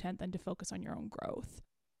content than to focus on your own growth.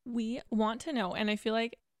 We want to know, and I feel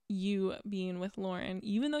like you being with Lauren,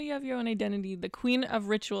 even though you have your own identity, the queen of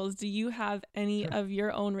rituals, do you have any of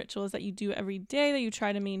your own rituals that you do every day that you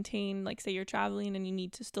try to maintain? Like, say you're traveling and you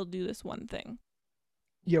need to still do this one thing.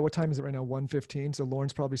 Yeah, what time is it right now? 1:15. So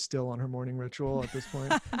Lauren's probably still on her morning ritual at this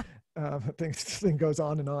point. Thing goes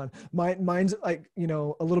on and on. Mine's like, a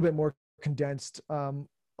little bit more condensed.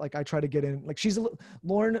 Like I try to get in, like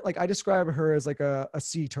Lauren, like I describe her as like a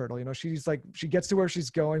sea turtle, she's like, she gets to where she's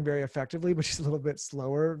going very effectively, but she's a little bit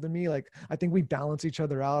slower than me. Like, I think we balance each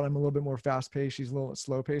other out. I'm a little bit more fast paced. She's a little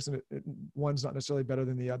slow paced, and one's not necessarily better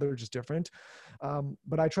than the other, just different.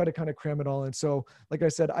 But I try to kind of cram it all in. So like I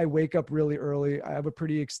said, I wake up really early. I have a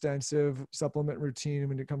pretty extensive supplement routine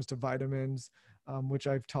when it comes to vitamins, which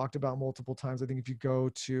I've talked about multiple times. I think if you go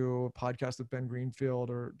to a podcast with Ben Greenfield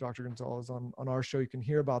or Dr. Gonzalez on our show, you can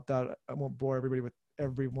hear about that. I won't bore everybody with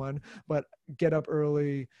everyone, but get up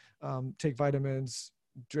early, take vitamins,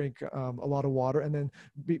 drink a lot of water. And then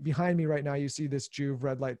behind me right now, you see this Joovv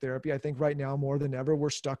red light therapy. I think right now more than ever, we're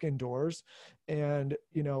stuck indoors, and,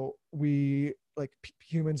 we like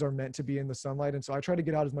humans are meant to be in the sunlight. And so I try to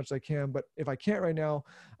get out as much as I can, but if I can't right now,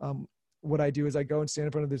 what I do is I go and stand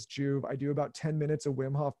in front of this Joovv. I do about 10 minutes of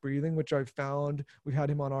Wim Hof breathing, which I've found, we've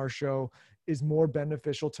had him on our show, is more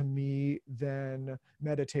beneficial to me than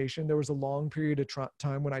meditation. There was a long period of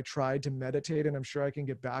time when I tried to meditate, and I'm sure I can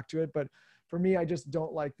get back to it. But for me, I just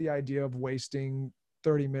don't like the idea of wasting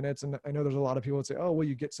 30 minutes. And I know there's a lot of people that say, oh, well,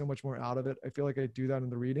 you get so much more out of it. I feel like I do that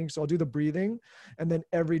in the reading. So I'll do the breathing. And then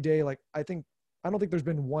every day, like I don't think there's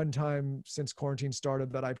been one time since quarantine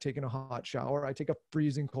started that I've taken a hot shower. I take a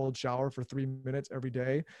freezing cold shower for 3 minutes every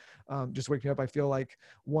day. Just wake me up. I feel like,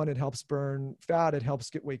 one, it helps burn fat. It helps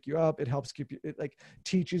wake you up. It helps keep you, it like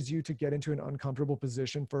teaches you to get into an uncomfortable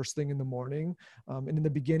position first thing in the morning. And in the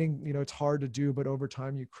beginning, it's hard to do, but over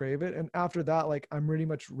time you crave it. And after that, like I'm pretty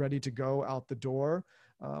much ready to go out the door.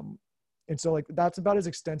 And so like, that's about as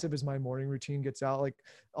extensive as my morning routine gets out. Like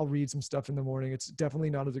I'll read some stuff in the morning. It's definitely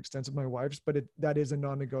not as extensive as my wife's, but that is a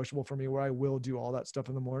non-negotiable for me, where I will do all that stuff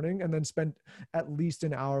in the morning and then spend at least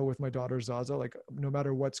an hour with my daughter Zaza. Like no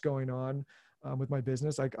matter what's going on with my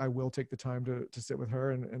business, I will take the time to sit with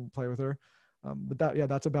her and play with her. But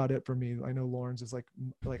that's about it for me. I know Lauren's is like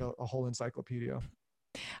a whole encyclopedia.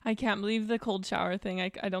 I can't believe the cold shower thing.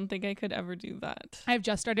 I don't think I could ever do that. I've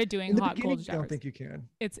just started doing hot cold showers. I don't think you can.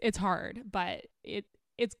 It's hard, but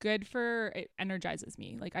it's good it energizes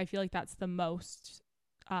me. Like I feel like that's the most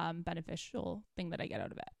beneficial thing that I get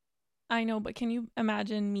out of it. I know, but can you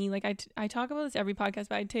imagine me? Like I talk about this every podcast,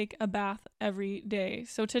 but I take a bath every day.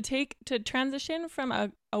 So to transition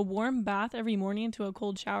from a warm bath every morning into a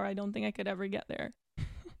cold shower, I don't think I could ever get there.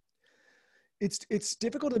 It's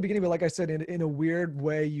difficult at the beginning, but like I said, in a weird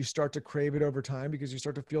way, you start to crave it over time because you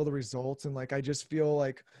start to feel the results. And like, I just feel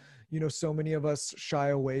like, so many of us shy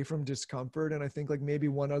away from discomfort. And I think like maybe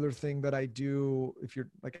one other thing that I do, if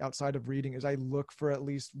you're like outside of reading, is I look for at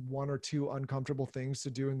least one or two uncomfortable things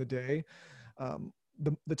to do in the day.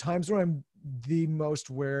 The times where I'm the most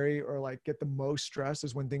wary or like get the most stress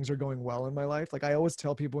is when things are going well in my life. Like I always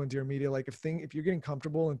tell people in Dear Media, like if you're getting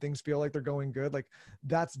comfortable and things feel like they're going good, like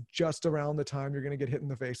that's just around the time you're going to get hit in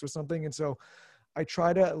the face with something. And so I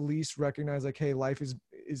try to at least recognize like, hey, life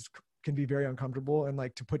can be very uncomfortable, and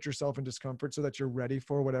like to put yourself in discomfort so that you're ready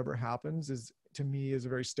for whatever happens is, to me, is a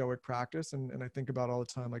very stoic practice. And I think about all the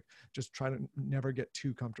time, like just trying to never get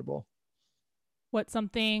too comfortable. What's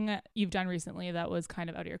something you've done recently that was kind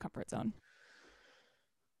of out of your comfort zone?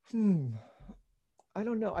 I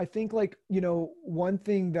don't know. I think like, one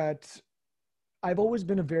thing that I've always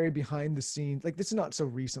been a very behind the scenes, like this is not so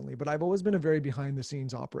recently, but I've always been a very behind the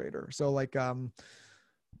scenes operator. So like,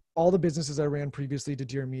 all the businesses I ran previously to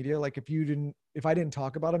Dear Media, like if I didn't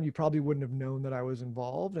talk about them, you probably wouldn't have known that I was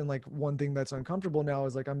involved. And like one thing that's uncomfortable now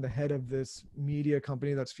is like, I'm the head of this media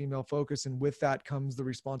company that's female focused. And with that comes the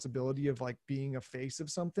responsibility of like being a face of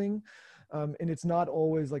something. And it's not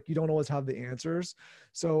always like, you don't always have the answers.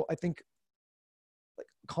 So I think like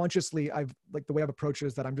consciously, I've like the way I've approached it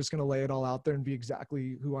is that I'm just going to lay it all out there and be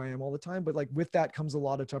exactly who I am all the time. But like with that comes a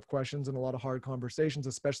lot of tough questions and a lot of hard conversations,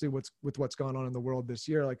 especially with what's gone on in the world this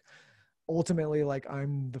year. Like ultimately, like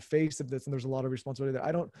I'm the face of this and there's a lot of responsibility there.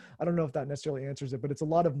 I don't know if that necessarily answers it, but it's a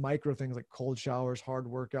lot of micro things like cold showers, hard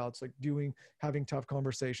workouts, like having tough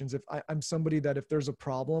conversations. If I'm somebody that if there's a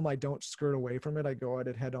problem, I don't skirt away from it. I go at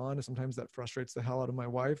it head on. And sometimes that frustrates the hell out of my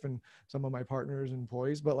wife and some of my partners and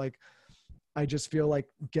employees, but like, I just feel like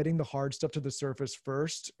getting the hard stuff to the surface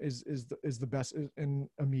first is the best, and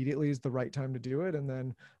immediately is the right time to do it. And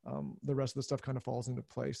then the rest of the stuff kind of falls into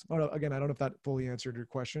place. I don't know if that fully answered your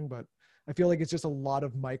question, but I feel like it's just a lot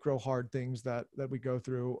of micro hard things that we go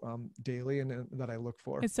through daily and that I look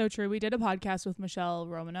for. It's so true. We did a podcast with Michelle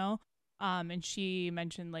Romano, and she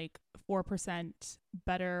mentioned like 4%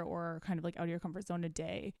 better or kind of like out of your comfort zone a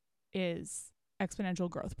day is exponential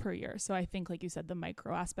growth per year. So I think, like you said, the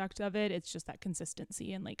micro aspect of it, it's just that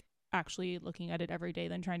consistency and like actually looking at it every day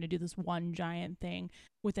than trying to do this one giant thing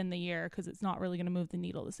within the year, because it's not really going to move the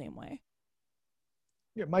needle the same way.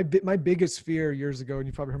 Yeah, my biggest fear years ago, and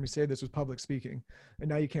you probably heard me say this, was public speaking. And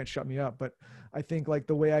now you can't shut me up. But I think like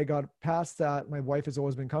the way I got past that, my wife has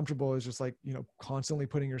always been comfortable, is just like, you know, constantly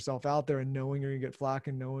putting yourself out there and knowing you're gonna get flack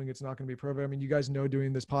and knowing it's not gonna be perfect. I mean, you guys know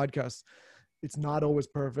doing this podcast, it's not always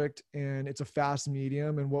perfect and it's a fast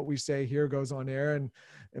medium, and what we say here goes on air, and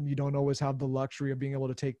you don't always have the luxury of being able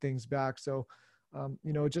to take things back. So,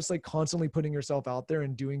 you know, just like constantly putting yourself out there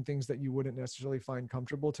and doing things that you wouldn't necessarily find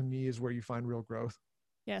comfortable, to me, is where you find real growth.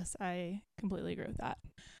 Yes, I completely agree with that.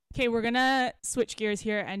 Okay, we're going to switch gears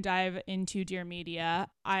here and dive into Dear Media.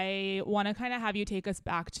 I want to kind of have you take us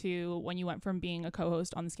back to when you went from being a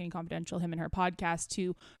co-host on the Skinny Confidential, Him and Her podcast,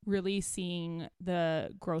 to really seeing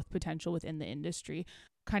the growth potential within the industry.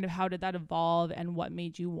 Kind of how did that evolve, and what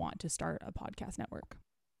made you want to start a podcast network?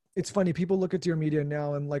 It's funny, people look at Dear Media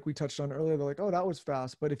now and like we touched on earlier, they're like, oh, that was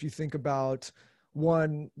fast. But if you think about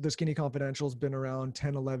one, the Skinny Confidential has been around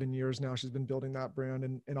 10, 11 years now. She's been building that brand,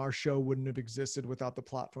 and our show wouldn't have existed without the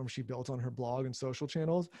platform she built on her blog and social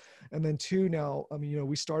channels. And then two, now, I mean, you know,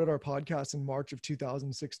 we started our podcast in March of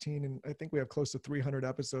 2016, and I think we have close to 300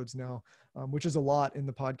 episodes now, which is a lot in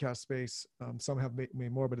the podcast space. Some have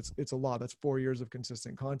made more, but it's a lot. That's 4 years of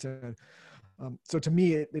consistent content. So to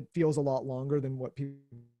me, it feels a lot longer than what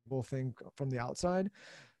people think from the outside.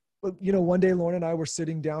 But, you know, one day Lauren and I were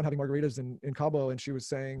sitting down having margaritas in Cabo, and she was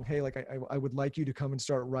saying, hey, like, I would like you to come and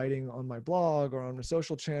start writing on my blog or on the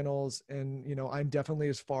social channels. And, you know, I'm definitely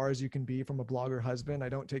as far as you can be from a blogger husband. I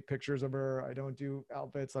don't take pictures of her. I don't do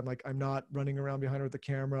outfits. I'm not running around behind her with the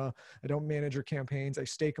camera. I don't manage her campaigns. I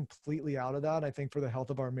stay completely out of that. I think for the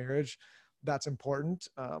health of our marriage, that's important.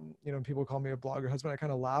 You know, people call me a blogger husband. I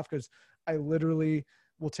kind of laugh because I literally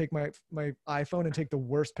will take my iPhone and take the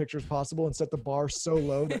worst pictures possible and set the bar so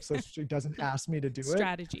low that so she doesn't ask me to do it.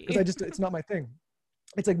 Strategy. Because it's not my thing.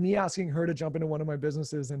 It's like me asking her to jump into one of my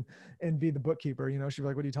businesses and be the bookkeeper. You know, she'd be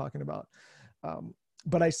like, what are you talking about?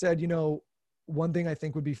 But I said, you know, one thing I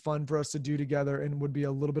think would be fun for us to do together and would be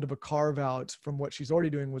a little bit of a carve out from what she's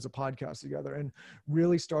already doing was a podcast together, and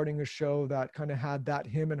really starting a show that kind of had that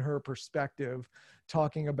him and her perspective,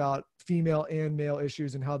 talking about female and male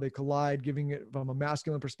issues and how they collide, giving it from a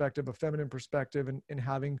masculine perspective, a feminine perspective, and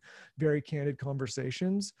having very candid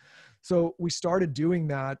conversations. So we started doing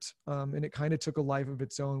that, and it kind of took a life of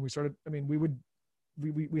its own. We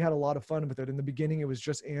had a lot of fun with it. In the beginning, it was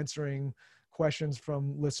just answering questions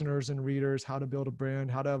from listeners and readers, how to build a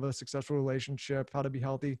brand, how to have a successful relationship, how to be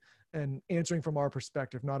healthy, and answering from our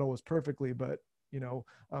perspective, not always perfectly, but, you know,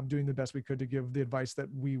 doing the best we could to give the advice that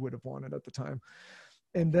we would have wanted at the time.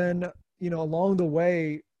 And then, you know, along the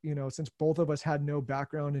way, you know, since both of us had no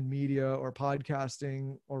background in media or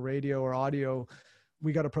podcasting or radio or audio,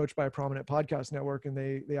 we got approached by a prominent podcast network, and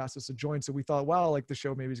they asked us to join. So we thought, wow, like the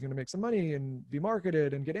show maybe is going to make some money and be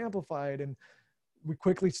marketed and get amplified. And we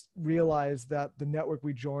quickly realized that the network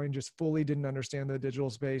we joined just fully didn't understand the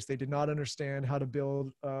digital space. They did not understand how to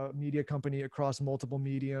build a media company across multiple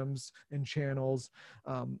mediums and channels.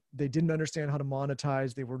 They didn't understand how to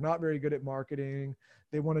monetize. They were not very good at marketing.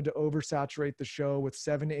 They wanted to oversaturate the show with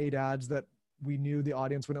 7 to 8 ads that we knew the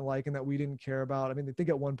audience wouldn't like and that we didn't care about. I mean, I think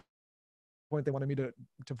at one point they wanted me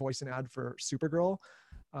to voice an ad for Supergirl,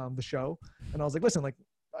 the show. And I was like, listen, like,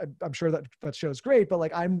 I'm sure that show is great, but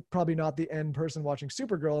like, I'm probably not the end person watching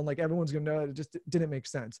Supergirl, and like everyone's going to know it just didn't make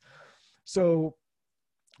sense. So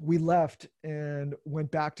we left and went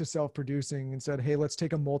back to self-producing and said, hey, let's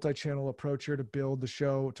take a multi-channel approach here to build the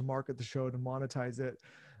show, to market the show, to monetize it.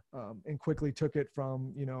 And quickly took it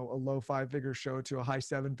from, you know, a low 5-figure show to a high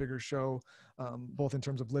 7-figure show, both in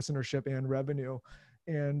terms of listenership and revenue.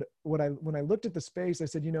 And when I looked at the space, I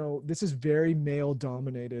said, this is very male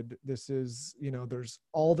dominated. This is, there's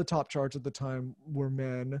all the top charts at the time were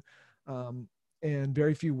men, and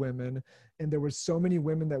very few women. And there were so many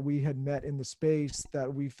women that we had met in the space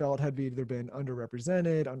that we felt had either been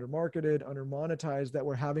underrepresented, undermarketed, undermonetized, that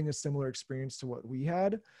were having a similar experience to what we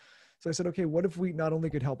had. So I said, okay, what if we not only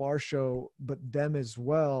could help our show, but them as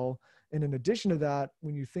well? And in addition to that,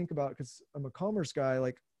 when you think about, because I'm a commerce guy,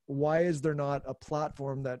 like, why is there not a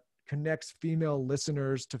platform that connects female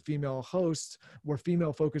listeners to female hosts where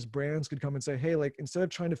female focused brands could come and say, hey, like, instead of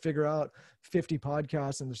trying to figure out 50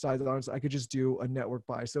 podcasts and the size of the audience, I could just do a network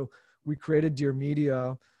buy. So we created Dear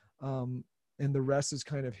Media, and the rest is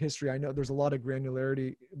kind of history. I know there's a lot of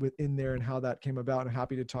granularity within there and how that came about. I'm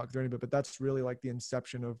happy to talk through any of it, but that's really like the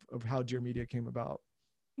inception of how Dear Media came about.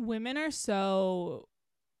 Women are so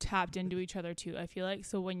tapped into each other too, I feel like.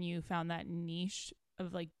 So when you found that niche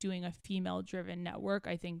of like doing a female driven network,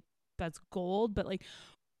 I think that's gold. But like,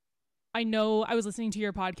 I know I was listening to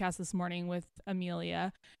your podcast this morning with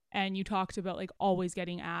Amelia, and you talked about like always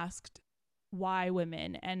getting asked why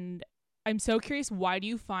women. And I'm so curious, why do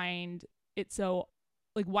you find it so,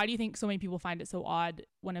 like, why do you think so many people find it so odd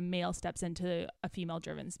when a male steps into a female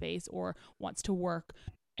driven space or wants to work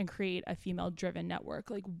and create a female driven network?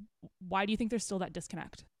 Like, why do you think there's still that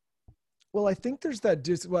disconnect? Well, I think there's that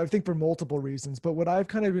I think for multiple reasons, but what I've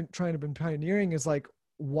kind of been pioneering is like,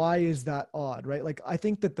 why is that odd, right? Like, I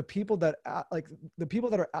think that the people that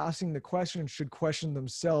are asking the question should question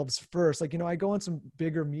themselves first. Like, I go on some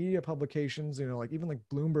bigger media publications, like even like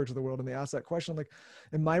Bloomberg to the world, and they ask that question, like,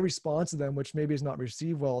 and my response to them, which maybe is not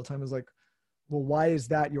received well all the time, is like, well, why is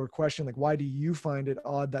that your question? Like, why do you find it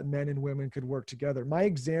odd that men and women could work together? My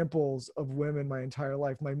examples of women my entire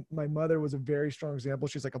life, my mother was a very strong example.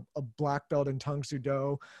 She's like a black belt in Tung Soo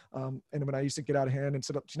Do. And when I used to get out of hand and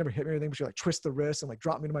sit up, she never hit me or anything, but she like twist the wrist and like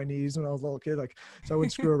drop me to my knees when I was a little kid. Like, so I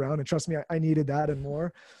wouldn't screw around, and trust me, I needed that and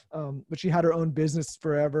more. But she had her own business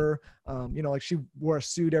forever. Like she wore a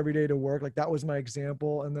suit every day to work. Like that was my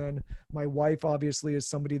example. And then my wife obviously is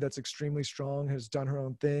somebody that's extremely strong, has done her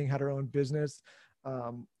own thing, had her own business.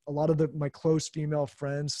 A lot of my close female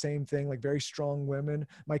friends, same thing, like very strong women.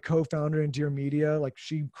 My co-founder in Dear Media, like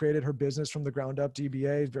she created her business from the ground up.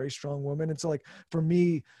 DBA is a very strong woman. And so like, for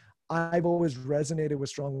me, I've always resonated with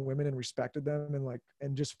strong women and respected them,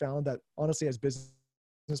 and just found that honestly, as business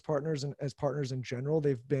partners and as partners in general,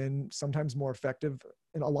 they've been sometimes more effective,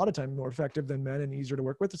 and a lot of time more effective than men, and easier to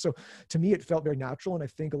work with. So to me, it felt very natural. And I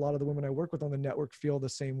think a lot of the women I work with on the network feel the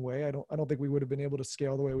same way. I don't think we would have been able to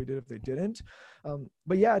scale the way we did if they didn't.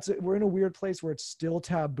 But yeah, we're in a weird place where it's still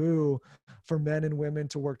taboo for men and women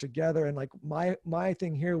to work together. And like my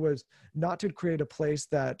thing here was not to create a place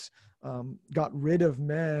that got rid of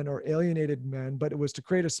men or alienated men, but it was to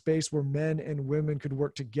create a space where men and women could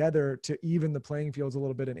work together to even the playing fields a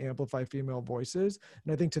little bit and amplify female voices.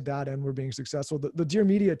 And I think to that end, we're being successful. The Dear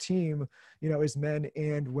Media team, is men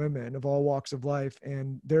and women of all walks of life.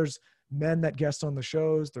 And there's men that guest on the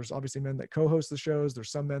shows. There's obviously men that co-host the shows. There's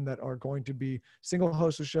some men that are going to be single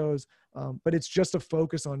hosts of shows. But it's just a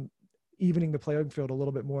focus on evening the playing field a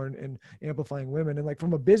little bit more and amplifying women. And like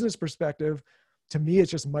from a business perspective, to me,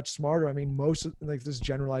 it's just much smarter. I mean, most of, like, this is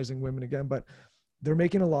generalizing women again, but they're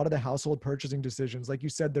making a lot of the household purchasing decisions. Like you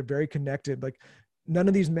said, they're very connected. Like none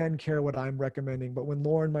of these men care what I'm recommending, but when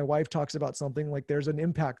Lauren, my wife, talks about something, like there's an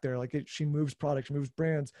impact there. Like she moves products, she moves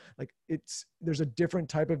brands. Like there's a different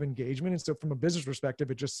type of engagement. And so from a business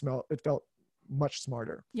perspective, it felt much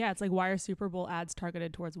smarter. Yeah. It's like, why are Super Bowl ads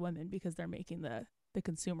targeted towards women? Because they're making the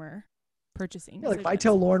consumer purchasing. Yeah, like if I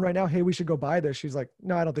tell Lauren right now, hey, we should go buy this, she's like,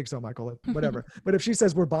 no, I don't think so, Michael, whatever. But if she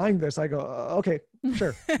says we're buying this, I go, okay,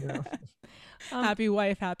 sure. Happy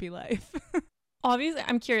wife, happy life. Obviously,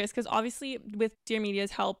 I'm curious because obviously with Dear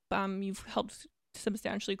Media's help, you've helped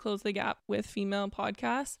substantially close the gap with female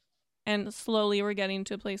podcasts, and slowly we're getting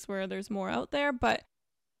to a place where there's more out there, but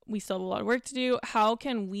we still have a lot of work to do. How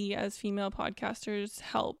can we as female podcasters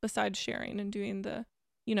help besides sharing and doing the,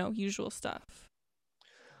 usual stuff?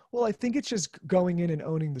 Well, I think it's just going in and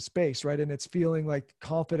owning the space, right? And it's feeling like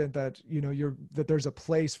confident that, that there's a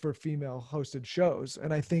place for female hosted shows.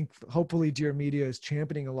 And I think hopefully Dear Media is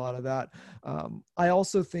championing a lot of that. I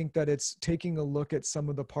also think that it's taking a look at some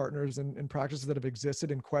of the partners and practices that have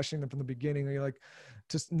existed and questioning them from the beginning. Like,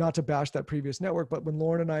 just not to bash that previous network, but when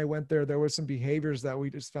Lauren and I went there were some behaviors that we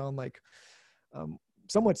just found like,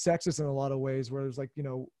 somewhat sexist in a lot of ways, where it's like,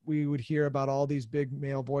 we would hear about all these big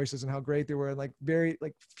male voices and how great they were, and like very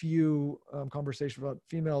like few conversations about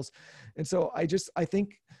females. And so I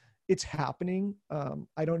think it's happening.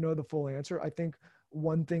 I don't know the full answer. I think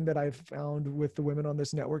one thing that I've found with the women on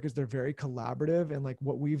this network is they're very collaborative. And like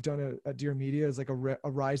what we've done at Dear Media is like a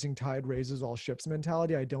rising tide raises all ships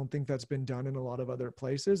mentality. I don't think that's been done in a lot of other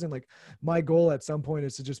places. And like my goal at some point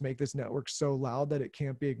is to just make this network so loud that it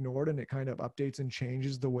can't be ignored, and it kind of updates and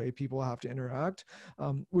changes the way people have to interact,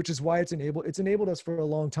 which is why it's enabled us for a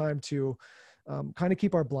long time to kind of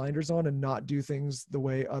keep our blinders on and not do things the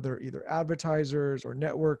way other either advertisers or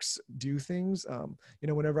networks do things.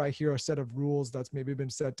 Whenever I hear a set of rules that's maybe been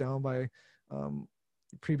set down by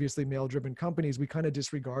previously male-driven companies, we kind of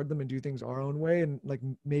disregard them and do things our own way. And like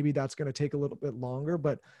maybe that's going to take a little bit longer,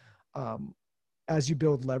 but as you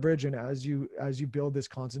build leverage and as you build this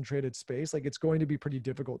concentrated space, like it's going to be pretty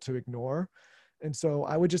difficult to ignore. And so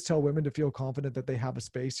I would just tell women to feel confident that they have a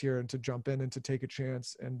space here and to jump in and to take a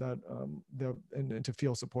chance, and that and to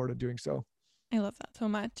feel supported doing so. I love that so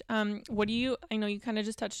much. I know you kind of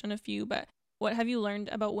just touched on a few, but what have you learned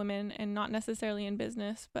about women, and not necessarily in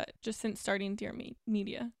business, but just since starting Dear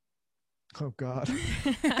Media? Oh God.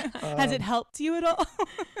 Has it helped you at all?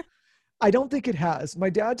 I don't think it has.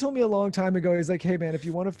 My dad told me a long time ago, he's like, hey man, if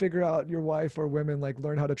you want to figure out your wife or women, like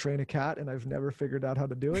learn how to train a cat. And I've never figured out how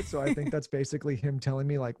to do it. So I think that's basically him telling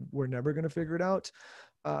me like, we're never going to figure it out.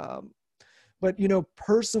 But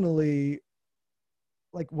personally,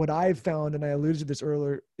 like what I've found, and I alluded to this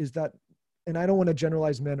earlier, is that, and I don't want to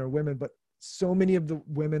generalize men or women, but so many of the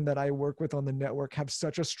women that I work with on the network have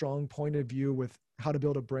such a strong point of view with how to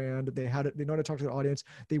build a brand. They know how to talk to their audience.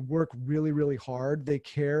 They work really, really hard. They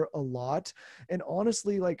care a lot. And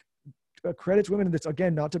honestly, like credit to women, and that's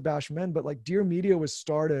again, not to bash men, but like Dear Media was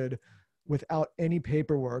started without any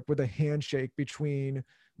paperwork, with a handshake between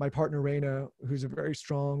my partner, Raina, who's a very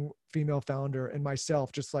strong female founder, and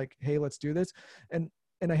myself, just like, hey, let's do this.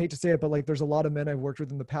 And I hate to say it, but like there's a lot of men I've worked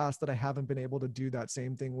with in the past that I haven't been able to do that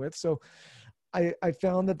same thing with. So I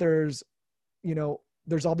found that there's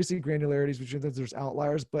obviously granularities, which means there's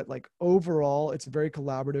outliers, but like overall, it's a very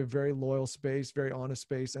collaborative, very loyal space, very honest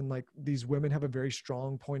space. And like these women have a very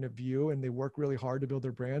strong point of view, and they work really hard to build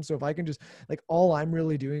their brand. So if I can just like, all I'm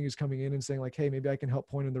really doing is coming in and saying like, hey, maybe I can help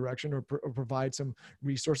point in the direction or provide some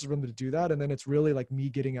resources for them to do that. And then it's really like me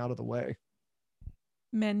getting out of the way.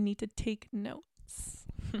 Men need to take notes.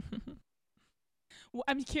 Well,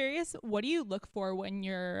 I'm curious, what do you look for when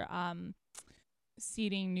you're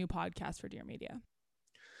seeding new podcasts for Dear Media?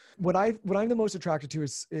 What I'm the most attracted to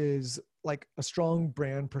is like a strong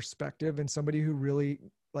brand perspective, and somebody who really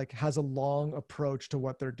like has a long approach to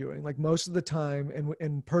what they're doing. Like most of the time,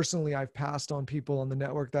 and personally, I've passed on people on the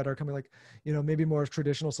network that are coming like, maybe more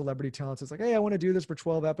traditional celebrity talents. It's like, hey, I want to do this for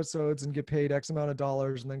 12 episodes and get paid X amount of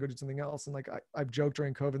dollars and then go do something else. And like, I've joked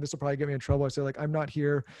during COVID, this will probably get me in trouble. I say like, I'm not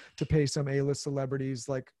here to pay some A-list celebrities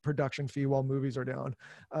like production fee while movies are down.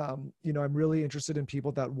 I'm really interested in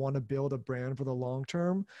people that want to build a brand for the long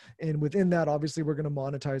term. And within that, obviously we're going to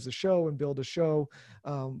monetize the show and build a show.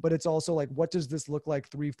 But it's also like, what does this look like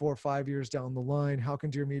 3, 4, 5 years down the line? How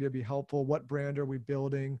can Dear Media be helpful? What brand are we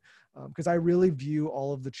building? Because I really view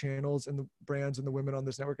all of the channels and the brands and the women on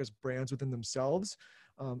this network as brands within themselves.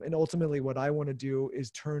 And ultimately what I want to do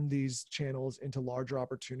is turn these channels into larger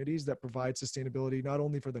opportunities that provide sustainability, not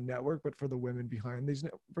only for the network, but for the women behind these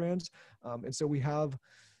brands. And so we have,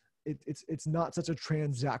 it's not such a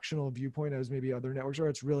transactional viewpoint as maybe other networks are.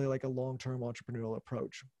 It's really like a long-term entrepreneurial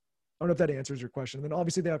approach. I don't know if that answers your question. And then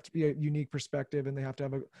obviously they have to be a unique perspective, and they have to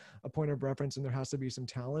have a point of reference, and there has to be some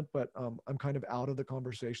talent, but I'm kind of out of the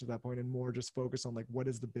conversation at that point and more just focused on like, what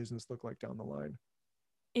does the business look like down the line?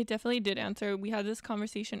 It definitely did answer. We had this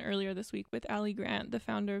conversation earlier this week with Ali Grant, the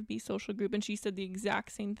founder of Be Social Group, and she said the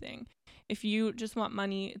exact same thing. If you just want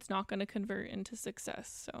money, it's not going to convert into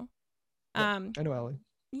success. So, I know Ali.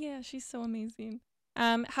 Yeah, she's so amazing.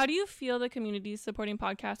 How do you feel the communities supporting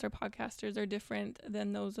podcasts or podcasters are different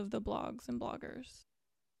than those of the blogs and bloggers?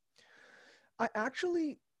 I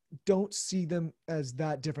actually don't see them as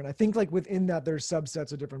that different. I think like within that there's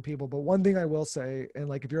subsets of different people. But one thing I will say, and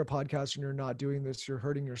like if you're a podcaster and you're not doing this, you're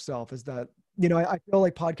hurting yourself, is that, I feel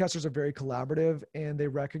like podcasters are very collaborative, and they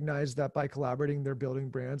recognize that by collaborating, they're building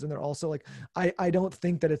brands. And they're also like, I don't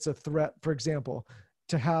think that it's a threat, for example,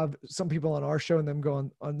 to have some people on our show and them go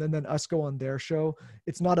on and then us go on their show.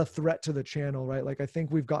 It's not a threat to the channel, right? Like I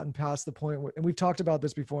think we've gotten past the point and we've talked about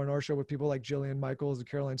this before in our show with people like Jillian Michaels and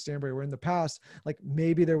Caroline Stanbury, where in the past, like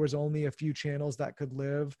maybe there was only a few channels that could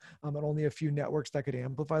live and only a few networks that could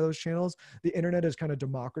amplify those channels. The internet has kind of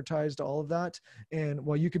democratized all of that. And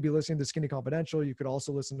while you could be listening to Skinny Confidential, you could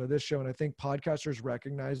also listen to this show. And I think podcasters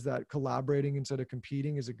recognize that collaborating instead of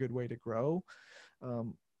competing is a good way to grow.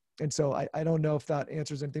 And so I don't know if that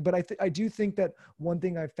answers anything, but I do think that one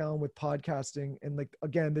thing I found with podcasting, and like,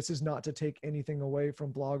 again, this is not to take anything away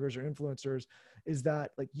from bloggers or influencers, is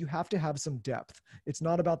that like, you have to have some depth. It's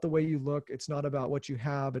not about the way you look. It's not about what you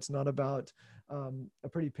have. It's not about a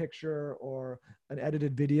pretty picture or an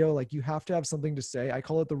edited video. Like, you have to have something to say. I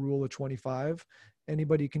call it the rule of 25.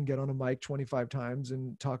 Anybody can get on a mic 25 times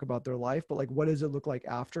and talk about their life, but like, what does it look like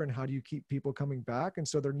after, and how do you keep people coming back? And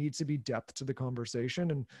so there needs to be depth to the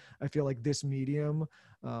conversation. And I feel like this medium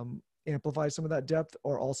amplifies some of that depth,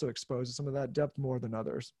 or also exposes some of that depth more than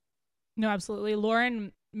others. No, absolutely.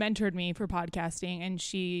 Lauren mentored me for podcasting, and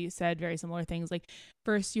she said very similar things. Like,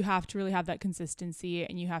 first, you have to really have that consistency,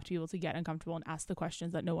 and you have to be able to get uncomfortable and ask the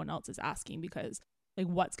questions that no one else is asking, because like,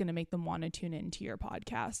 what's going to make them want to tune into your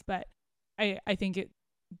podcast? But I think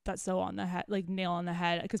that's so on the head, like nail on the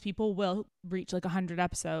head, because people will reach like 100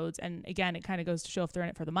 episodes. And again, it kind of goes to show if they're in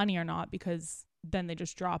it for the money or not, because then they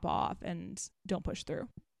just drop off and don't push through.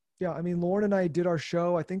 Yeah. I mean, Lauren and I did our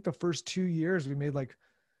show, I think the first 2 years we made like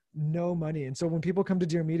no money. And so when people come to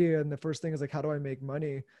Dear Media and the first thing is like, how do I make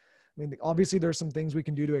money? I mean, obviously there's some things we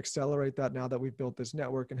can do to accelerate that now that we've built this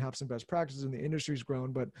network and have some best practices and the industry's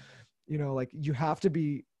grown. But, you know, like, you have to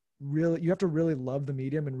really love the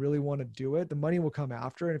medium and really want to do it. The money will come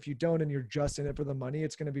after. And if you don't, and you're just in it for the money,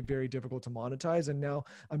 it's going to be very difficult to monetize. And now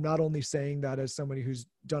I'm not only saying that as somebody who's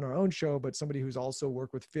done our own show, but somebody who's also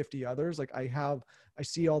worked with 50 others. Like, I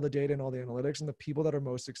see all the data and all the analytics, and the people that are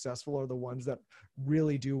most successful are the ones that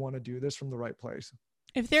really do want to do this from the right place.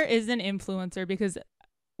 If there is an influencer, because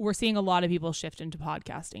we're seeing a lot of people shift into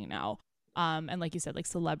podcasting now. And like you said, like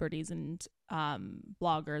celebrities and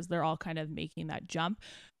bloggers, they're all kind of making that jump.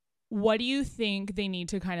 What do you think they need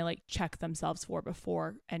to kind of like check themselves for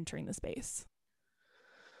before entering the space?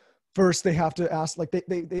 First, they have to ask, like,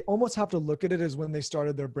 they almost have to look at it as when they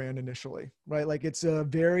started their brand initially, right? Like, it's a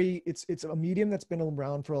medium that's been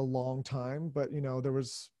around for a long time, but, you know, there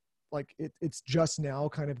was like, it's just now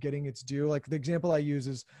kind of getting its due. Like, the example I use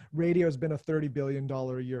is radio has been a $30 billion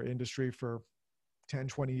a year industry for 10,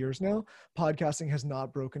 20 years now. Podcasting has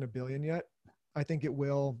not broken $1 billion yet. I think it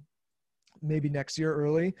will maybe next year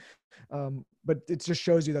early. But it just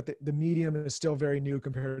shows you that the medium is still very new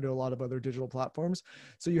compared to a lot of other digital platforms.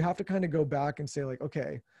 So you have to kind of go back and say like,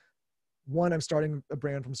 okay, one, I'm starting a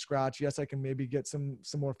brand from scratch. Yes, I can maybe get some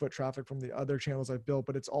more foot traffic from the other channels I've built,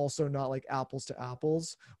 but it's also not like apples to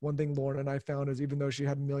apples. One thing Lauren and I found is, even though she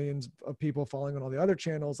had millions of people following on all the other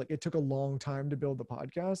channels, like, it took a long time to build the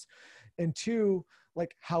podcast. And two,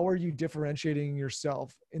 like, how are you differentiating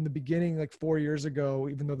yourself? In the beginning, like 4 years ago,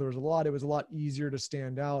 even though there was it was a lot easier to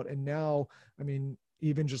stand out. And now, I mean,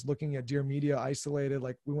 even just looking at Dear Media isolated,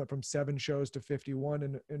 like, we went from 7 shows to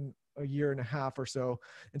 51 in a year and a half or so.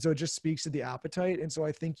 And so it just speaks to the appetite. And so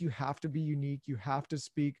I think you have to be unique. You have to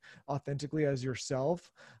speak authentically as yourself.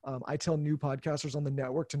 I tell new podcasters on the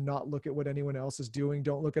network to not look at what anyone else is doing.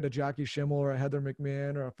 Don't look at a Jackie Schimmel or a Heather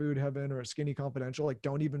McMahon or a Food Heaven or a Skinny Confidential. Like,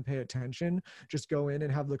 don't even pay attention. Just go in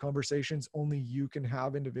and have the conversations only you can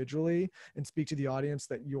have individually, and speak to the audience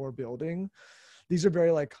that you're building. These are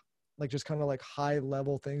very like just kind of like high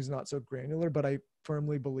level things, not so granular, but I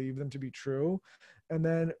firmly believe them to be true. And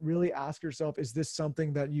then really ask yourself, is this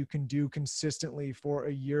something that you can do consistently for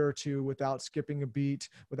a year or two without skipping a beat,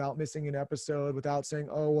 without missing an episode, without saying,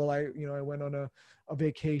 oh, well, I went on a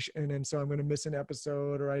vacation, and so I'm going to miss an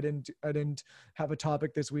episode, or I didn't have a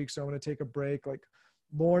topic this week, so I'm going to take a break. Like,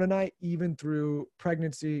 Lauren and I, even through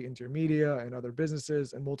pregnancy, Dear Media, and other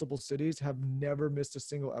businesses and multiple cities, have never missed a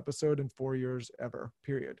single episode in 4 years ever,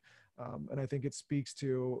 period. And I think it speaks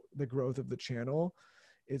to the growth of the channel.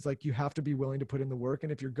 It's like, you have to be willing to put in the work.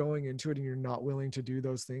 And if you're going into it and you're not willing to do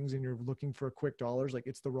those things, and you're looking for quick dollars, like,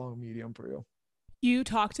 it's the wrong medium for you. You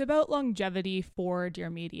talked about longevity for Dear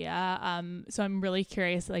Media. So I'm really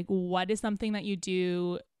curious, like, what is something that you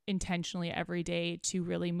do intentionally every day to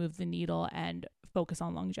really move the needle and focus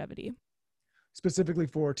on longevity? Specifically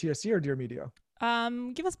for TSC or Dear Media?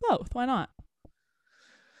 Give us both. Why not?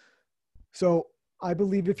 So I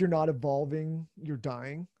believe if you're not evolving, you're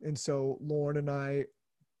dying. And so Lauren and I,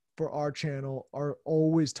 for our channel, are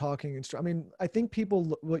always talking. I mean, I think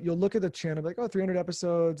people, you'll look at the channel like, oh, 300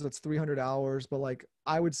 episodes, that's 300 hours. But like,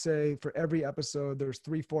 I would say for every episode, there's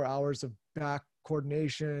 3-4 hours of back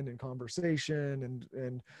coordination and conversation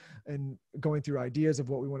and going through ideas of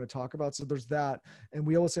what we want to talk about. So there's that. And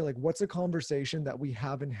we always say, like, what's a conversation that we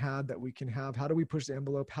haven't had that we can have? How do we push the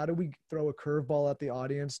envelope? How do we throw a curveball at the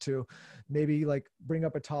audience to maybe like bring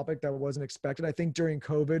up a topic that wasn't expected? I think during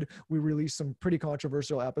COVID, we released some pretty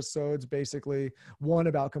controversial episodes, basically 1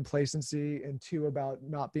 about complacency and 2 about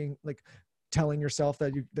not being like, telling yourself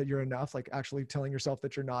that you're enough, like actually telling yourself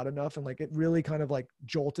that you're not enough. And like, it really kind of like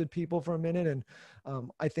jolted people for a minute. And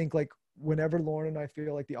I think like whenever Lauren and I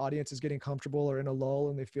feel like the audience is getting comfortable or in a lull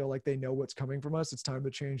and they feel like they know what's coming from us, it's time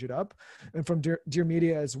to change it up. And from Dear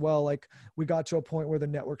Media as well, like we got to a point where the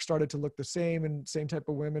network started to look the same and same type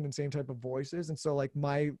of women and same type of voices. And so like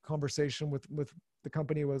my conversation with the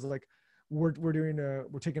company was like, we're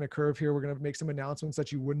taking a curve here. We're going to make some announcements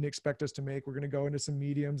that you wouldn't expect us to make. We're going to go into some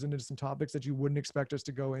mediums and into some topics that you wouldn't expect us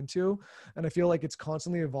to go into. And I feel like it's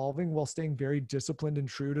constantly evolving while staying very disciplined and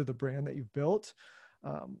true to the brand that you've built.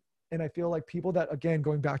 And I feel like people that, again,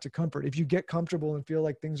 going back to comfort, if you get comfortable and feel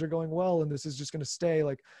like things are going well and this is just going to stay,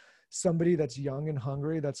 like somebody that's young and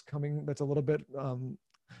hungry, that's a little bit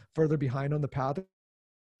further behind on the path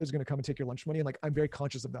is going to come and take your lunch money. And like, I'm very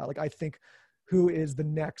conscious of that. Like, I think, who is the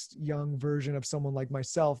next young version of someone like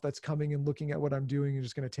myself that's coming and looking at what I'm doing and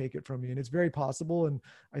just going to take it from me? And it's very possible. And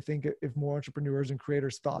I think if more entrepreneurs and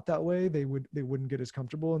creators thought that way, they wouldn't get as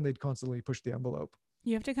comfortable and they'd constantly push the envelope.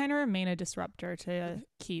 You have to kind of remain a disruptor to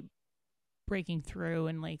keep breaking through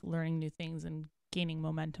and like learning new things and gaining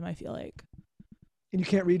momentum, I feel like. And you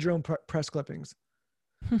can't read your own press clippings.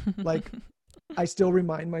 Like, I still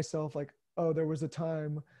remind myself like, oh, there was a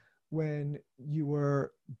time when you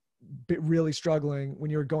were really struggling,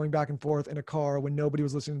 when you were going back and forth in a car, when nobody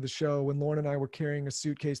was listening to the show, when Lauren and I were carrying a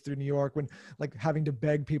suitcase through New York, when like having to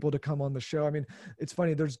beg people to come on the show. I mean, it's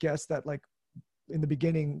funny. There's guests that like in the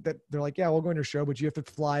beginning that they're like, yeah, we'll go on your show, but you have to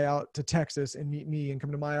fly out to Texas and meet me and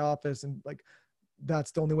come to my office. And like,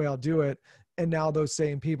 that's the only way I'll do it. And now those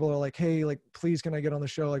same people are like, hey, like, please, can I get on the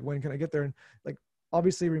show? Like, when can I get there? And like,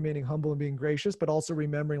 obviously remaining humble and being gracious, but also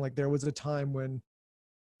remembering like there was a time when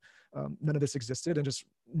none of this existed, and just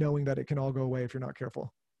knowing that it can all go away if you're not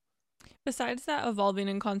careful. Besides that evolving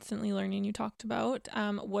and constantly learning you talked about,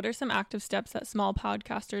 what are some active steps that small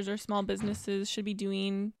podcasters or small businesses should be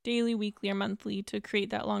doing daily, weekly, or monthly to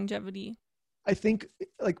create that longevity? I think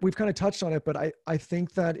like we've kind of touched on it, but I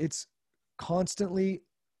think that it's constantly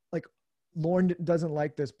like, Lauren doesn't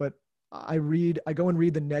like this, but I go and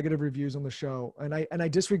read the negative reviews on the show, and I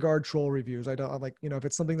disregard troll reviews. I don't like, if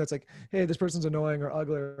it's something that's like, hey, this person's annoying or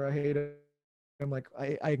ugly or I hate it, I'm like,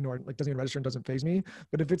 I ignore it. Like, doesn't even register and doesn't faze me.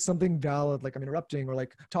 But if it's something valid, like I'm interrupting or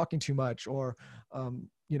like talking too much or,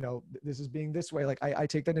 this is being this way, like I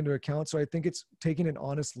take that into account. So I think it's taking an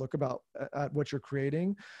honest look at what you're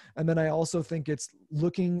creating. And then I also think it's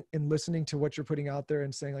looking and listening to what you're putting out there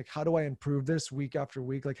and saying like, how do I improve this week after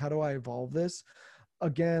week? Like, how do I evolve this?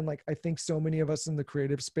 Again, like I think so many of us in the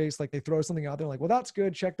creative space, like they throw something out there like, well, that's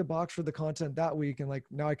good. Check the box for the content that week. And like,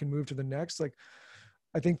 now I can move to the next. Like,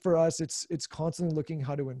 I think for us, it's constantly looking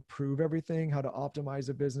how to improve everything, how to optimize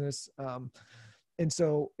a business. And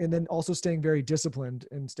then also staying very disciplined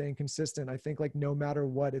and staying consistent. I think like no matter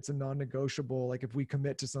what, it's a non-negotiable. Like if we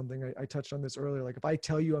commit to something, I touched on this earlier, like if I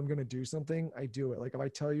tell you I'm going to do something, I do it. Like if I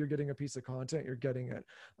tell you you're getting a piece of content, you're getting it.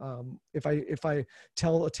 If I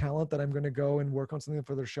tell a talent that I'm going to go and work on something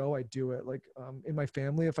for their show, I do it. Like in my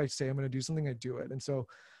family, if I say I'm going to do something, I do it. And so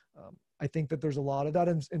I think that there's a lot of that.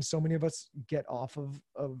 And so many of us get off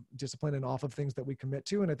of discipline and off of things that we commit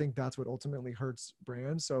to. And I think that's what ultimately hurts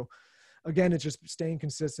brands. So again, it's just staying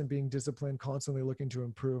consistent, being disciplined, constantly looking to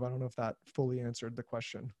improve. I don't know if that fully answered the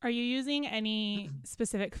question. Are you using any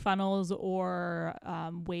specific funnels or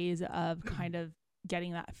ways of kind of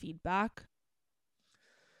getting that feedback?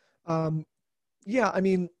 Yeah, I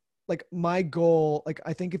mean, like my goal, like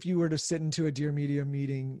I think if you were to sit into a Dear Media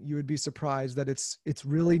meeting, you would be surprised that it's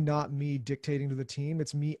really not me dictating to the team.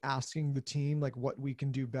 It's me asking the team like what we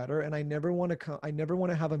can do better. And I never want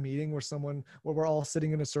to have a meeting where we're all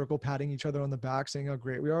sitting in a circle, patting each other on the back, saying how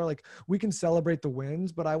great we are. Like we can celebrate the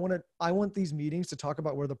wins, but I want these meetings to talk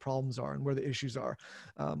about where the problems are and where the issues are.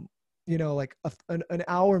 Like an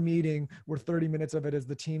hour meeting where 30 minutes of it is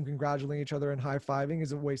the team congratulating each other and high-fiving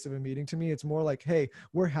is a waste of a meeting to me. It's more like, hey,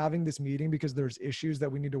 we're having this meeting because there's issues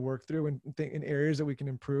that we need to work through and in areas that we can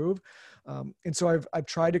improve. And so I've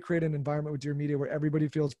tried to create an environment with Dear Media where everybody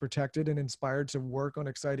feels protected and inspired to work on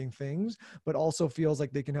exciting things, but also feels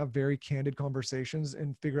like they can have very candid conversations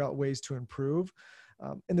and figure out ways to improve.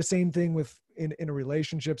 And the same thing in a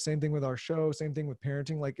relationship, same thing with our show, same thing with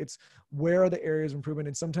parenting. Like it's where are the areas of improvement?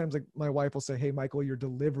 And sometimes like my wife will say, hey, Michael, your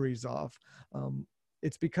delivery's off.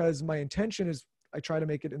 It's because my intention is I try to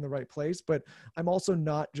make it in the right place, but I'm also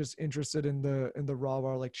not just interested in the raw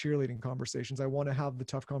like cheerleading conversations. I want to have the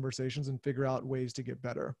tough conversations and figure out ways to get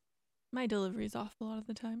better. My delivery's off a lot of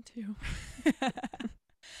the time too.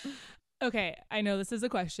 Okay. I know this is a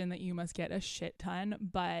question that you must get a shit ton,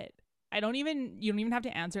 but you don't even have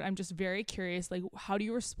to answer it. I'm just very curious, like, how do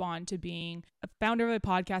you respond to being a founder of a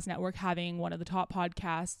podcast network, having one of the top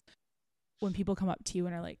podcasts, when people come up to you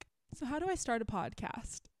and are like, so how do I start a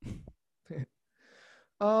podcast?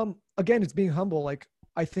 Again, it's being humble. Like,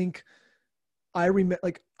 I think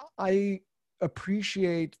I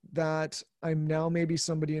appreciate that I'm now maybe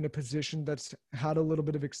somebody in a position that's had a little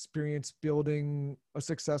bit of experience building a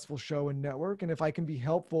successful show and network. And if I can be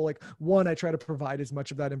helpful, like, one, I try to provide as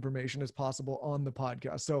much of that information as possible on the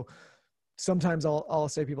podcast. So sometimes I'll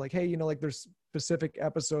say to people like, hey, you know, like, there's specific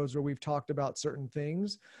episodes where we've talked about certain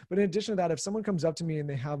things. But in addition to that, if someone comes up to me and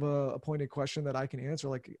they have a pointed question that I can answer,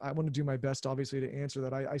 like, I want to do my best, obviously, to answer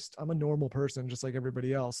that. I'm a normal person, just like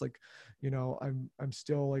everybody else. Like, you know, I'm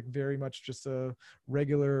still like very much just a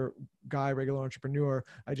regular guy, regular entrepreneur.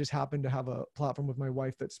 I just happen to have a platform with my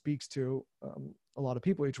wife that speaks to a lot of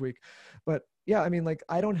people each week. But yeah, I mean, like,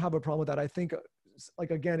 I don't have a problem with that. I think,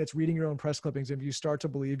 like, again, it's reading your own press clippings. If you start to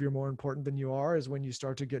believe you're more important than you are, is when you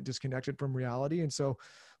start to get disconnected from reality. And so,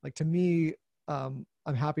 like, to me, I'm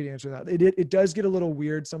happy to answer that. It does get a little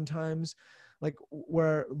weird sometimes, like,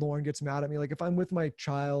 where Lauren gets mad at me. Like, if I'm with my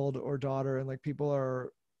child or daughter and like people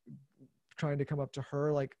are trying to come up to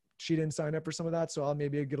her, like, she didn't sign up for some of that. So I'll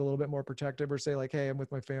maybe get a little bit more protective or say like, hey, I'm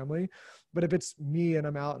with my family. But if it's me and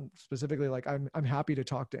I'm out, and specifically, like, I'm happy to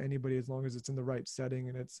talk to anybody as long as it's in the right setting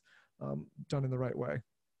and it's done in the right way.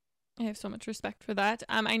 I have so much respect for that.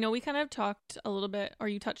 I know we kind of talked a little bit, or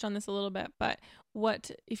you touched on this a little bit, but what,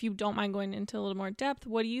 if you don't mind going into a little more depth,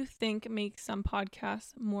 what do you think makes some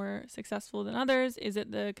podcasts more successful than others? Is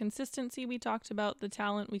it the consistency we talked about, the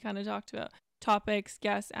talent we kind of talked about, topics,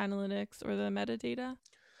 guests, analytics, or the metadata?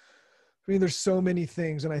 I mean, there's so many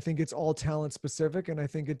things, and I think it's all talent specific, and I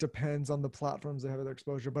think it depends on the platforms that have their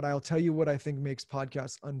exposure. But I'll tell you what I think makes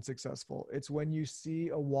podcasts unsuccessful. It's when you see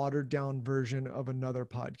a watered down version of another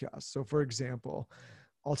podcast. So for example,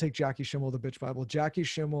 I'll take Jackie Schimmel, the Bitch Bible. Jackie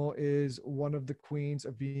Schimmel is one of the queens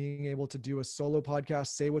of being able to do a solo podcast,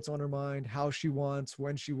 say what's on her mind, how she wants,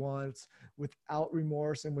 when she wants, without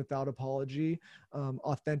remorse and without apology,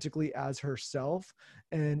 authentically as herself.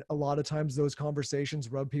 And a lot of times those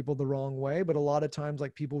conversations rub people the wrong way, but a lot of times,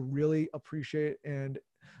 like, people really appreciate and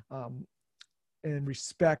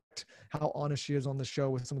respect how honest she is on the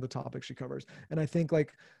show with some of the topics she covers. And I think,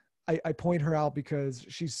 like, I point her out because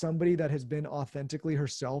she's somebody that has been authentically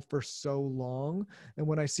herself for so long. And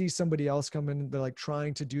when I see somebody else come in, they're like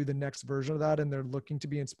trying to do the next version of that and they're looking to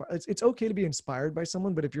be inspired. It's okay to be inspired by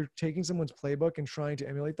someone, but if you're taking someone's playbook and trying to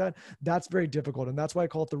emulate that, that's very difficult. And that's why I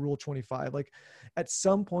call it the Rule 25. Like, at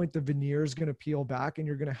some point, the veneer is going to peel back and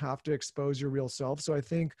you're going to have to expose your real self. So I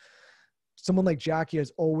think someone like Jackie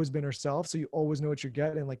has always been herself. So you always know what you're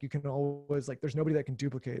getting. Like, you can always, like, there's nobody that can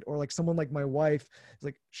duplicate. Or like someone like my wife,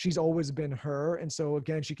 like, she's always been her. And so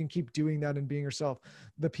again, she can keep doing that and being herself.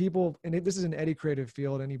 The people, and this is in any creative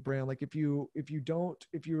field, any brand, like, if you're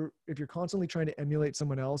constantly trying to emulate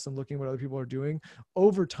someone else and looking at what other people are doing,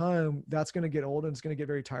 over time, that's going to get old and it's going to get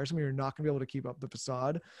very tiresome. You're not going to be able to keep up the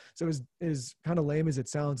facade. So as kind of lame as it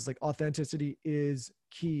sounds, it's like authenticity is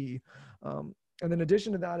key. And then in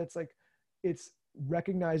addition to that, it's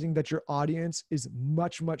recognizing that your audience is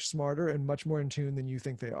much, much smarter and much more in tune than you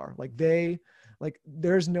think they are. Like,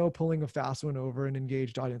 there's no pulling a fast one over an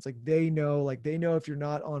engaged audience. Like, they know if you're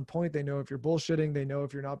not on point, they know if you're bullshitting, they know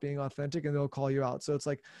if you're not being authentic, and they'll call you out. So it's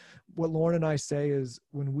like what Lauren and I say is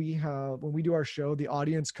when we do our show, the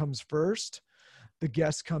audience comes first, the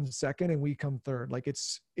guest comes second, and we come third. Like,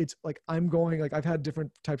 it's like, I've had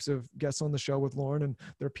different types of guests on the show with Lauren, and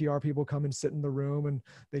their PR people come and sit in the room and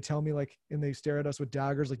they tell me, like, and they stare at us with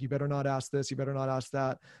daggers, like, you better not ask this, you better not ask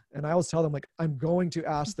that. And I always tell them, like, I'm going to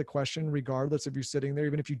ask the question regardless if you're sitting there,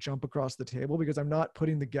 even if you jump across the table, because I'm not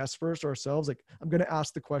putting the guests first or ourselves. Like, I'm going to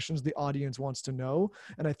ask the questions the audience wants to know.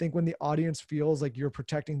 And I think when the audience feels like you're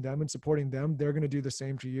protecting them and supporting them, they're going to do the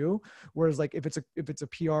same to you. Whereas, like, if it's a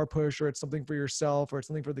PR push or it's something for yourself or it's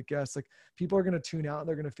something for the guests, like, people are going to tune out and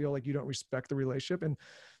they're going to feel like you don't respect the relationship. And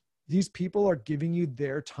these people are giving you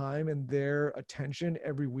their time and their attention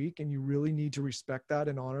every week, and you really need to respect that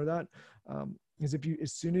and honor that. Because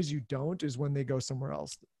as soon as you don't, is when they go somewhere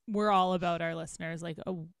else. We're all about our listeners. Like,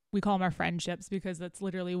 we call them our friendships because that's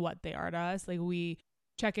literally what they are to us. Like, we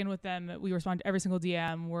check in with them. We respond to every single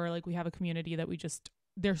DM. We're like, we have a community that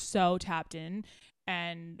they're so tapped in.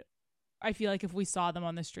 And I feel like if we saw them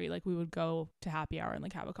on the street, like, we would go to happy hour and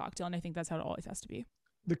like have a cocktail. And I think that's how it always has to be.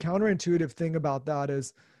 The counterintuitive thing about that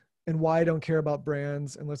is, and why I don't care about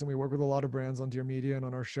brands, and listen, we work with a lot of brands on Dear Media and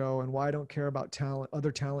on our show, and why I don't care about talent,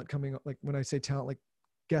 other talent coming up. Like, when I say talent, like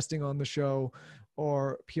guesting on the show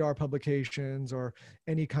or PR publications or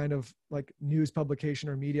any kind of like news publication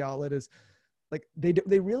or media outlet is like,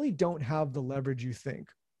 they really don't have the leverage you think,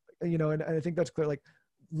 you know, and I think that's clear. Like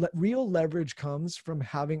real leverage comes from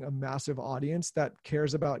having a massive audience that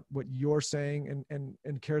cares about what you're saying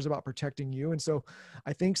and cares about protecting you. And so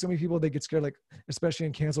I think so many people, they get scared, like, especially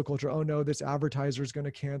in cancel culture, oh no, this advertiser is going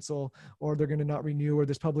to cancel, or they're going to not renew, or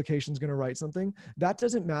this publication is going to write something. That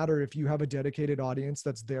doesn't matter if you have a dedicated audience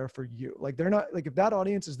that's there for you. Like they're not, like if that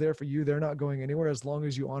audience is there for you, they're not going anywhere as long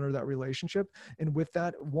as you honor that relationship. And with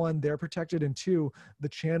that, one, they're protected, and two, the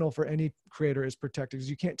channel for any creator is protected because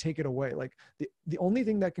you can't take it away. Like the only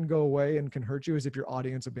thing that can go away and can hurt you is if your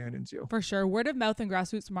audience abandons you. For sure. Word of mouth and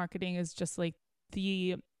grassroots marketing is just like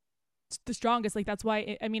the strongest. Like that's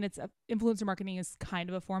why it's influencer marketing is kind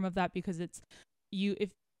of a form of that, because it's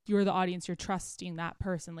if you're the audience, you're trusting that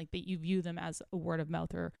person, like that you view them as a word of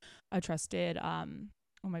mouth or a trusted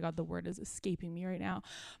oh my God, the word is escaping me right now,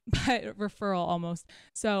 but referral almost.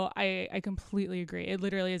 So I completely agree. It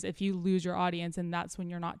literally is, if you lose your audience and that's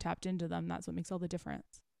when you're not tapped into them, that's what makes all the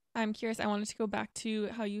difference. I'm curious. I wanted to go back to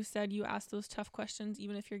how you said you asked those tough questions,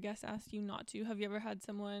 even if your guest asked you not to. Have you ever had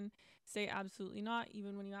someone say absolutely not,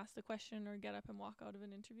 even when you asked the question, or get up and walk out of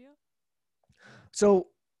an interview? So,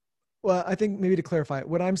 well, I think maybe to clarify,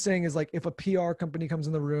 what I'm saying is like, if a PR company comes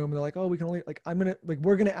in the room and they're like, oh, we can only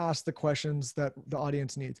we're going to ask the questions that the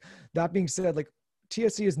audience needs. That being said, like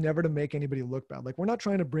TSC is never to make anybody look bad. Like we're not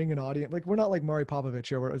trying to bring an audience, like we're not like Mari Popovich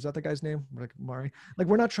here. Is that the guy's name? Like Mari, like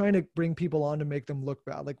we're not trying to bring people on to make them look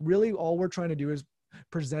bad. Like really all we're trying to do is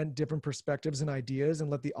present different perspectives and ideas and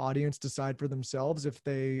let the audience decide for themselves if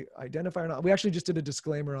they identify or not. We actually just did a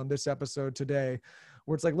disclaimer on this episode today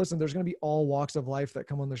where it's like, listen, there's going to be all walks of life that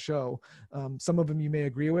come on the show. Some of them you may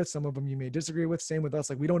agree with, some of them you may disagree with. Same with us.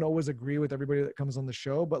 Like we don't always agree with everybody that comes on the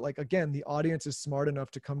show, but like, again, the audience is smart enough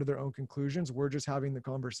to come to their own conclusions. We're just having the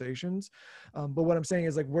conversations. But what I'm saying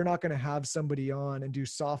is like, we're not going to have somebody on and do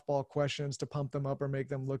softball questions to pump them up or make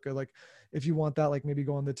them look good. Like if you want that, like maybe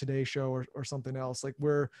go on the Today Show or something else. Like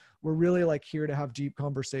we're really like here to have deep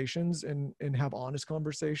conversations and have honest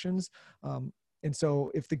conversations. And so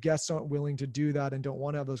if the guests aren't willing to do that and don't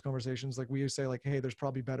want to have those conversations, like we say like, hey, there's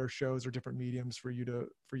probably better shows or different mediums for you to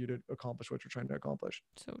accomplish what you're trying to accomplish.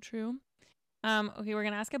 So true. Okay, we're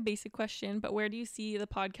going to ask a basic question, but where do you see the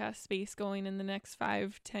podcast space going in the next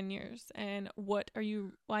 5-10 years? And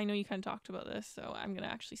I know you kind of talked about this, so I'm going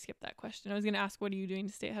to actually skip that question. I was going to ask, what are you doing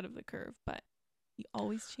to stay ahead of the curve? But you're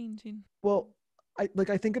always changing. Well,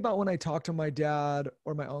 I think about when I talk to my dad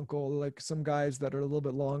or my uncle, like some guys that are a little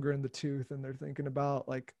bit longer in the tooth, and they're thinking about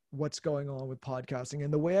like what's going on with podcasting.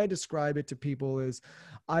 And the way I describe it to people is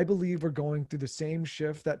I believe we're going through the same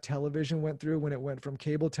shift that television went through when it went from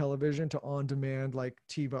cable television to on demand, like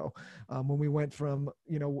TiVo. When we went from,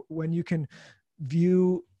 when you can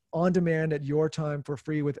view on demand at your time for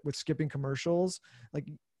free with skipping commercials, like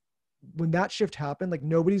when that shift happened, like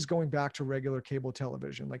nobody's going back to regular cable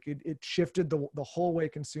television. Like it shifted the whole way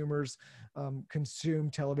consumers consume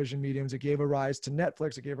television mediums. It gave a rise to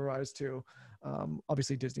Netflix. It gave a rise to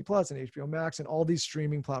obviously Disney Plus and HBO Max and all these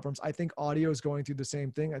streaming platforms. I think audio is going through the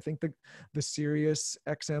same thing. I think the Sirius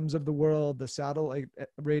XMs of the world, the satellite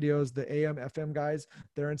radios, the AM FM guys,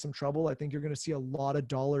 they're in some trouble. I think you're going to see a lot of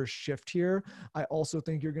dollars shift here. I also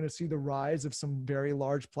think you're going to see the rise of some very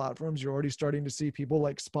large platforms. You're already starting to see people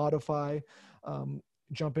like Spotify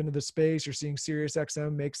jump into the space. You're seeing Sirius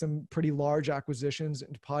XM make some pretty large acquisitions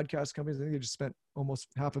into podcast companies. I think they just spent almost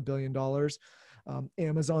 $500 million.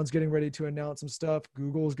 Amazon's getting ready to announce some stuff.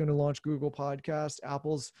 Google's going to launch Google Podcast.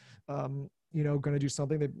 Apple's, going to do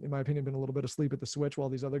something. They've, in my opinion, been a little bit asleep at the switch while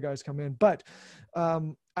these other guys come in. But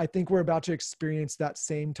I think we're about to experience that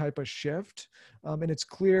same type of shift. And it's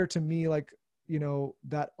clear to me, like,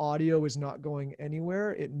 that audio is not going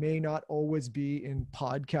anywhere. It may not always be in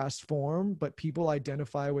podcast form, but people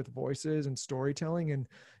identify with voices and storytelling, and,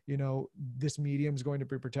 this medium is going to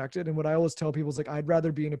be protected. And what I always tell people is like, I'd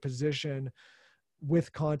rather be in a position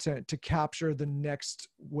with content to capture the next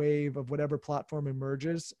wave of whatever platform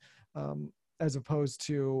emerges, as opposed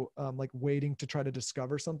to like waiting to try to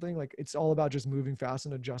discover something. Like it's all about just moving fast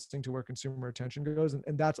and adjusting to where consumer attention goes.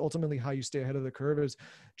 And that's ultimately how you stay ahead of the curve, is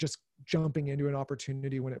just jumping into an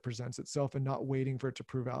opportunity when it presents itself and not waiting for it to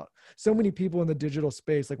prove out. So many people in the digital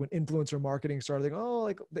space, like when influencer marketing started, like, oh,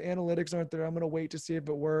 like the analytics aren't there, I'm going to wait to see if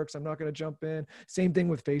it works, I'm not going to jump in. Same thing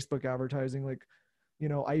with Facebook advertising. Like you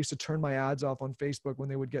know, I used to turn my ads off on Facebook when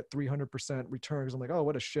they would get 300% returns. I'm like, oh,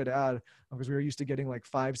 what a shit ad. Because we were used to getting like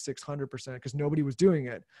 500-600% because nobody was doing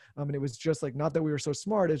it. And it was just like, not that we were so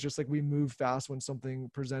smart. It's just like we move fast when something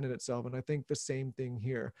presented itself. And I think the same thing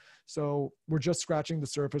here. So we're just scratching the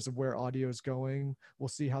surface of where audio is going. We'll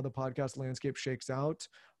see how the podcast landscape shakes out,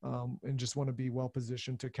 and just want to be well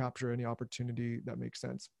positioned to capture any opportunity that makes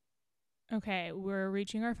sense. Okay, we're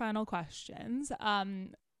reaching our final questions.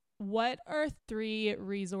 What are 3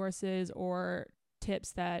 resources or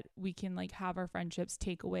tips that we can like have our friendships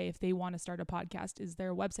take away if they want to start a podcast? Is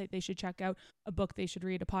there a website they should check out, a book they should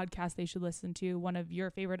read, a podcast they should listen to, one of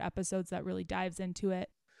your favorite episodes that really dives into it?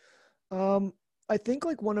 I think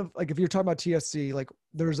like one of, like, if you're talking about TSC, like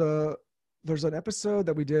there's an episode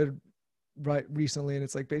that we did right recently, and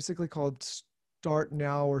it's like basically called Start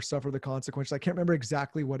Now or Suffer the Consequences. I can't remember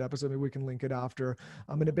exactly what episode. Maybe we can link it after.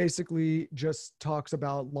 And it basically just talks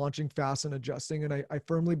about launching fast and adjusting. And I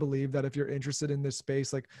firmly believe that if you're interested in this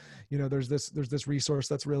space, like, you know, there's this resource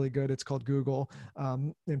that's really good. It's called Google.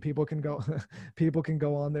 And people can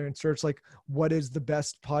go on there and search like, what is the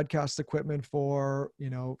best podcast equipment for, you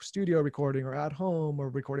know, studio recording or at home or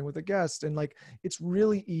recording with a guest. And like, it's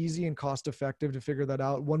really easy and cost effective to figure that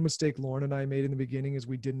out. One mistake Lauren and I made in the beginning is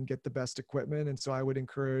we didn't get the best equipment. And so I would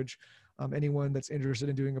encourage anyone that's interested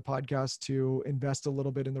in doing a podcast to invest a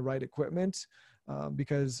little bit in the right equipment,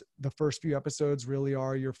 because the first few episodes really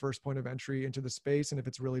are your first point of entry into the space. And if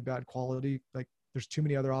it's really bad quality, like there's too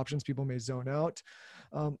many other options, people may zone out.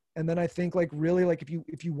 And then I think like really like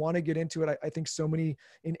if you want to get into it, I think so many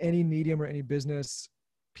in any medium or any business,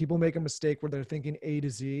 people make a mistake where they're thinking A to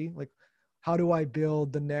Z, like, how do I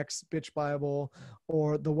build the next Bitch Bible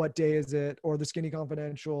or the What Day Is It or the Skinny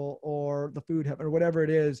Confidential or the Food Heaven or whatever it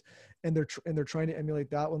is. And they're trying to emulate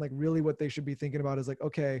that one. Like really what they should be thinking about is like,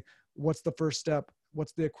 okay, what's the first step?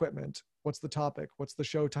 What's the equipment? What's the topic? What's the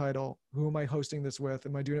show title? Who am I hosting this with?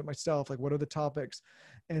 Am I doing it myself? Like, what are the topics?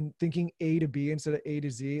 And thinking A to B instead of A to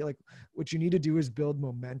Z, like what you need to do is build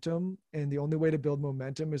momentum. And the only way to build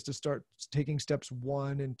momentum is to start taking steps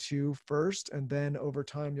 1 and 2 first. And then over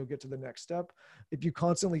time, you'll get to the next step. If you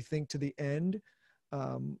constantly think to the end,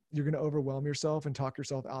 you're going to overwhelm yourself and talk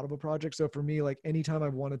yourself out of a project. So for me, like anytime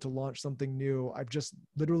I've wanted to launch something new, I've just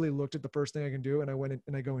literally looked at the first thing I can do and I went in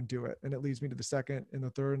and I go and do it. And it leads me to the second and the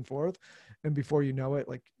third and fourth. And before you know it,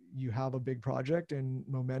 like you have a big project and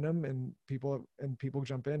momentum and people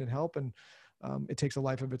jump in and help. And it takes a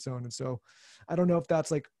life of its own. And so I don't know if that's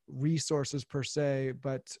like resources per se,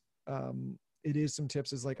 but it is some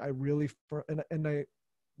tips is like, I really, and I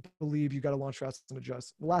believe you got to launch fast and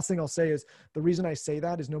adjust. The last thing I'll say is the reason I say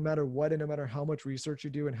that is no matter what, and no matter how much research you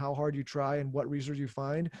do and how hard you try and what research you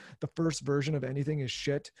find, the first version of anything is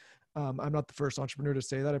shit. I'm not the first entrepreneur to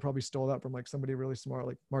say that. I probably stole that from like somebody really smart,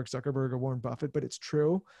 like Mark Zuckerberg or Warren Buffett, but it's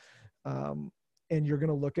true. And you're going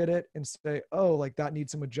to look at it and say, oh, like that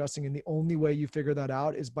needs some adjusting. And the only way you figure that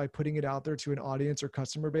out is by putting it out there to an audience or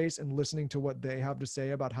customer base and listening to what they have to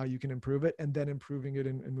say about how you can improve it and then improving it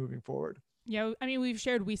and moving forward. Yeah, I mean,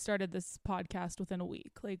 we started this podcast within a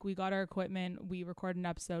week. Like we got our equipment, we recorded an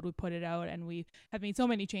episode, we put it out, and we have made so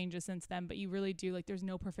many changes since then. But you really do, like, there's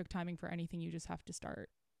no perfect timing for anything. You just have to start.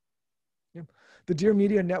 Yeah. The Dear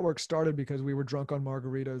Media Network started because we were drunk on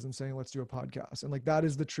margaritas and saying, let's do a podcast. And like, that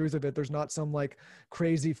is the truth of it. There's not some like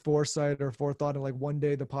crazy foresight or forethought and like one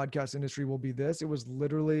day the podcast industry will be this. It was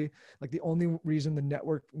literally like the only reason the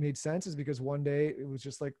network made sense is because one day it was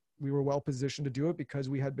just like, we were well positioned to do it because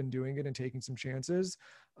we had been doing it and taking some chances.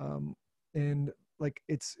 And like,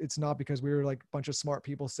 it's not because we were like a bunch of smart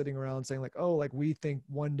people sitting around saying like, oh, like we think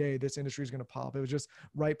one day this industry is going to pop. It was just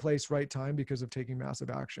right place, right time because of taking massive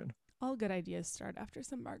action. All good ideas start after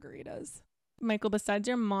some margaritas. Michael, besides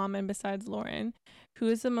your mom and besides Lauren, who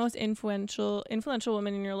is the most influential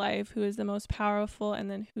woman in your life? Who is the most powerful? And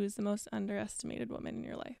then who is the most underestimated woman in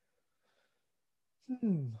your life?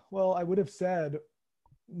 Well, I would have said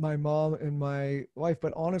my mom and my wife,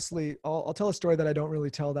 but honestly, I'll tell a story that I don't really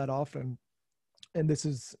tell that often. And this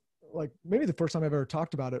is like maybe the first time I've ever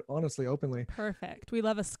talked about it, honestly, openly. Perfect. We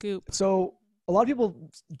love a scoop. So a lot of people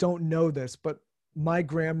don't know this, but my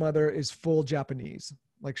grandmother is full Japanese.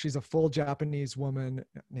 Like she's a full Japanese woman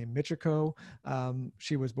named Michiko.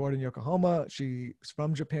 She was born in Yokohama. She's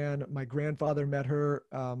from Japan. My grandfather met her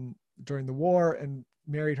during the war and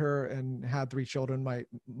married her and had 3 children, my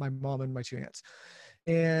mom and my 2 aunts.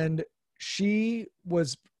 And she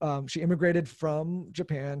immigrated from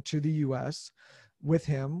Japan to the US with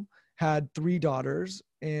him, had 3 daughters.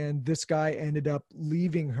 And this guy ended up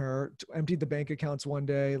leaving her, emptied the bank accounts one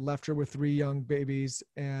day, left her with 3 young babies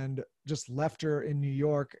and just left her in New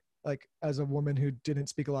York like as a woman who didn't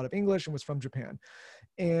speak a lot of English and was from Japan.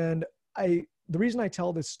 And the reason I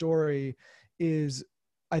tell this story is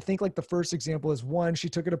I think like the first example is, one, she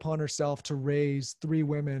took it upon herself to raise 3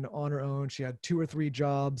 women on her own. She had 2 or 3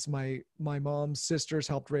 jobs. My mom's sisters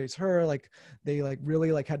helped raise her. Like they like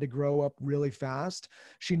really like had to grow up really fast.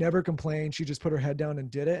 She never complained. She just put her head down and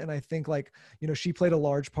did it. And I think like, you know, she played a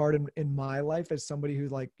large part in my life as somebody who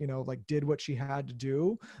like, you know, like did what she had to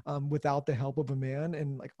do without the help of a man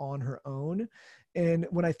and like on her own. And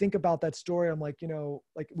when I think about that story, I'm like, you know,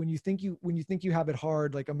 like when you think you have it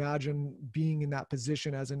hard, like imagine being in that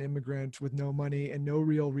position as an immigrant with no money and no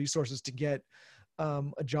real resources to get a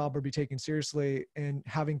job or be taken seriously, and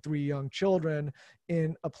having 3 young children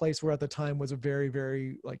in a place where at the time was a very,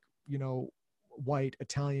 very like, you know, white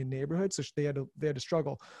Italian neighborhood. So they had to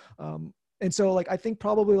struggle. And so like, I think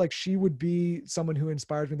probably like she would be someone who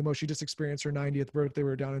inspires me the most. She just experienced her 90th birthday. We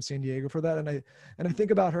were down in San Diego for that. And I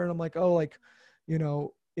think about her and I'm like, oh, like, you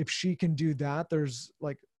know, if she can do that, there's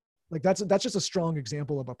like that's just a strong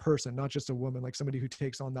example of a person, not just a woman, like somebody who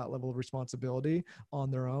takes on that level of responsibility on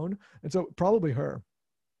their own. And so probably her.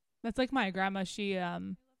 That's like my grandma.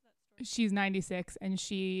 She's 96 and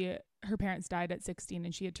her parents died at 16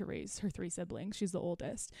 and she had to raise her 3 siblings. She's the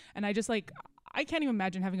oldest. And I just like, I can't even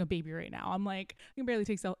imagine having a baby right now. I'm like, I can barely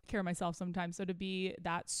take care of myself sometimes. So to be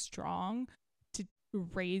that strong, to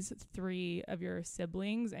raise 3 of your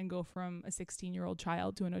siblings and go from a 16-year-old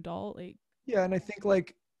child to an adult, like. Yeah. And I think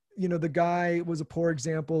like, you know, the guy was a poor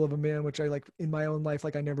example of a man, which I like in my own life,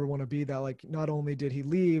 like I never want to be that. Like, not only did he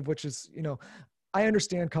leave, which is, you know, I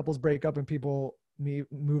understand couples break up and people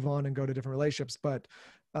move on and go to different relationships, but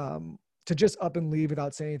to just up and leave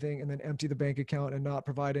without saying anything and then empty the bank account and not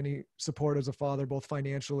provide any support as a father, both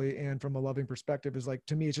financially and from a loving perspective, is like,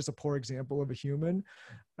 to me, it's just a poor example of a human.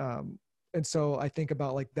 And so I think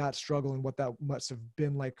about like that struggle and what that must have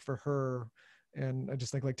been like for her. And I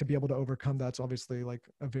just think like to be able to overcome that's obviously like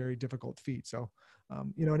a very difficult feat. So,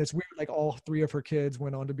 you know, and it's weird, like all 3 of her kids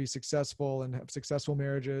went on to be successful and have successful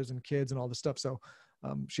marriages and kids and all this stuff. So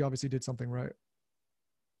she obviously did something right.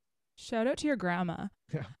 Shout out to your grandma.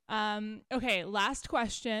 Yeah. Okay. Last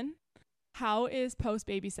question. How is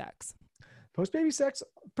post-baby sex? Post-baby sex,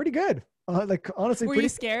 pretty good. Like honestly, were you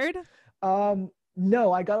scared?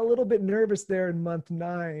 No, I got a little bit nervous there in month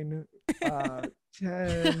 9,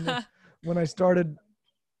 10, when I started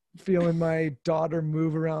feeling my daughter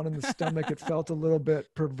move around in the stomach. It felt a little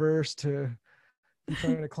bit perverse to be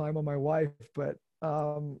trying to climb on my wife, but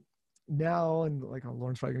now, and like, oh,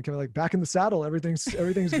 Lauren's probably gonna kill me, like back in the saddle, everything's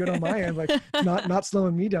good on my end, like not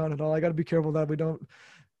slowing me down at all. I got to be careful that we don't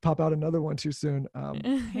pop out another one too soon.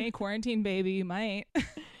 Hey, quarantine baby, you might.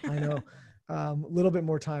 I know. A little bit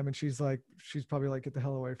more time and she's probably like, get the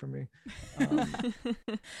hell away from me.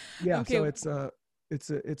 Yeah. Okay. So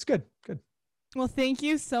it's good. Well, thank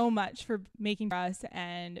you so much for making for us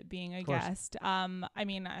and being a guest. I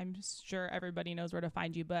mean, I'm sure everybody knows where to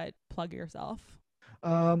find you, but plug yourself.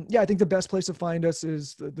 Yeah, I think the best place to find us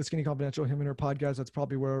is the Skinny Confidential, Him and Her podcast. That's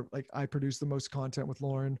probably where like I produce the most content with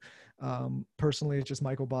Lauren. Personally, it's just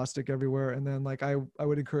Michael Bostic everywhere. And then like I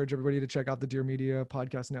would encourage everybody to check out the Dear Media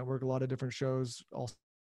podcast network. A lot of different shows, all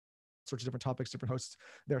sorts of different topics, different hosts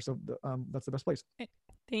there. So that's the best place.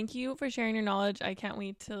 Thank you for sharing your knowledge. I can't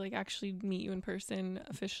wait to like actually meet you in person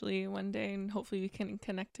officially one day, and hopefully we can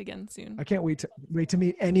connect again soon. I can't wait to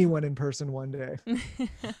meet anyone in person one day.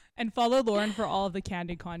 And follow Lauren for all of the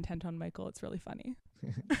candid content on Michael. It's really funny.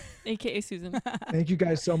 AKA Susan. Thank you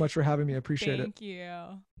guys so much for having me. I appreciate it. Thank you.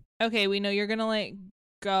 Okay, we know you're gonna like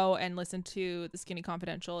go and listen to the Skinny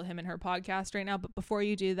Confidential, Him and Her podcast right now, but before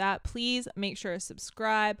you do that, please make sure to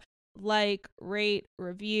subscribe, like, rate,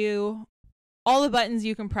 review. All the buttons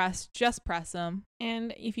you can press, just press them.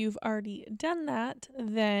 And if you've already done that,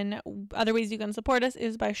 then other ways you can support us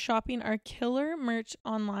is by shopping our killer merch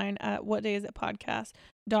online at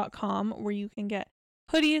whatdayisitpodcast.com, where you can get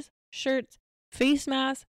hoodies, shirts, face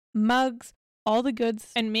masks, mugs, all the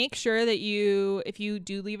goods. And make sure that if you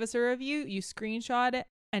do leave us a review, you screenshot it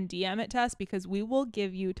and DM it to us, because we will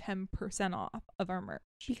give you 10% off of our merch.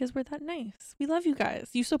 Because we're that nice. We love you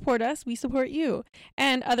guys. You support us, we support you.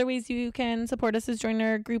 And other ways you can support us is join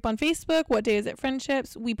our group on Facebook, What Day Is It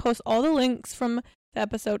Friendships. We post all the links from the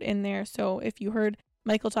episode in there. So if you heard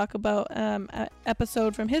Michael talk about an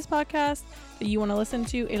episode from his podcast that you want to listen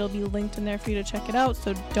to, it'll be linked in there for you to check it out.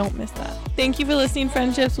 So don't miss that. Thank you for listening,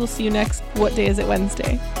 friendships. We'll see you next What Day Is It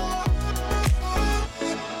Wednesday.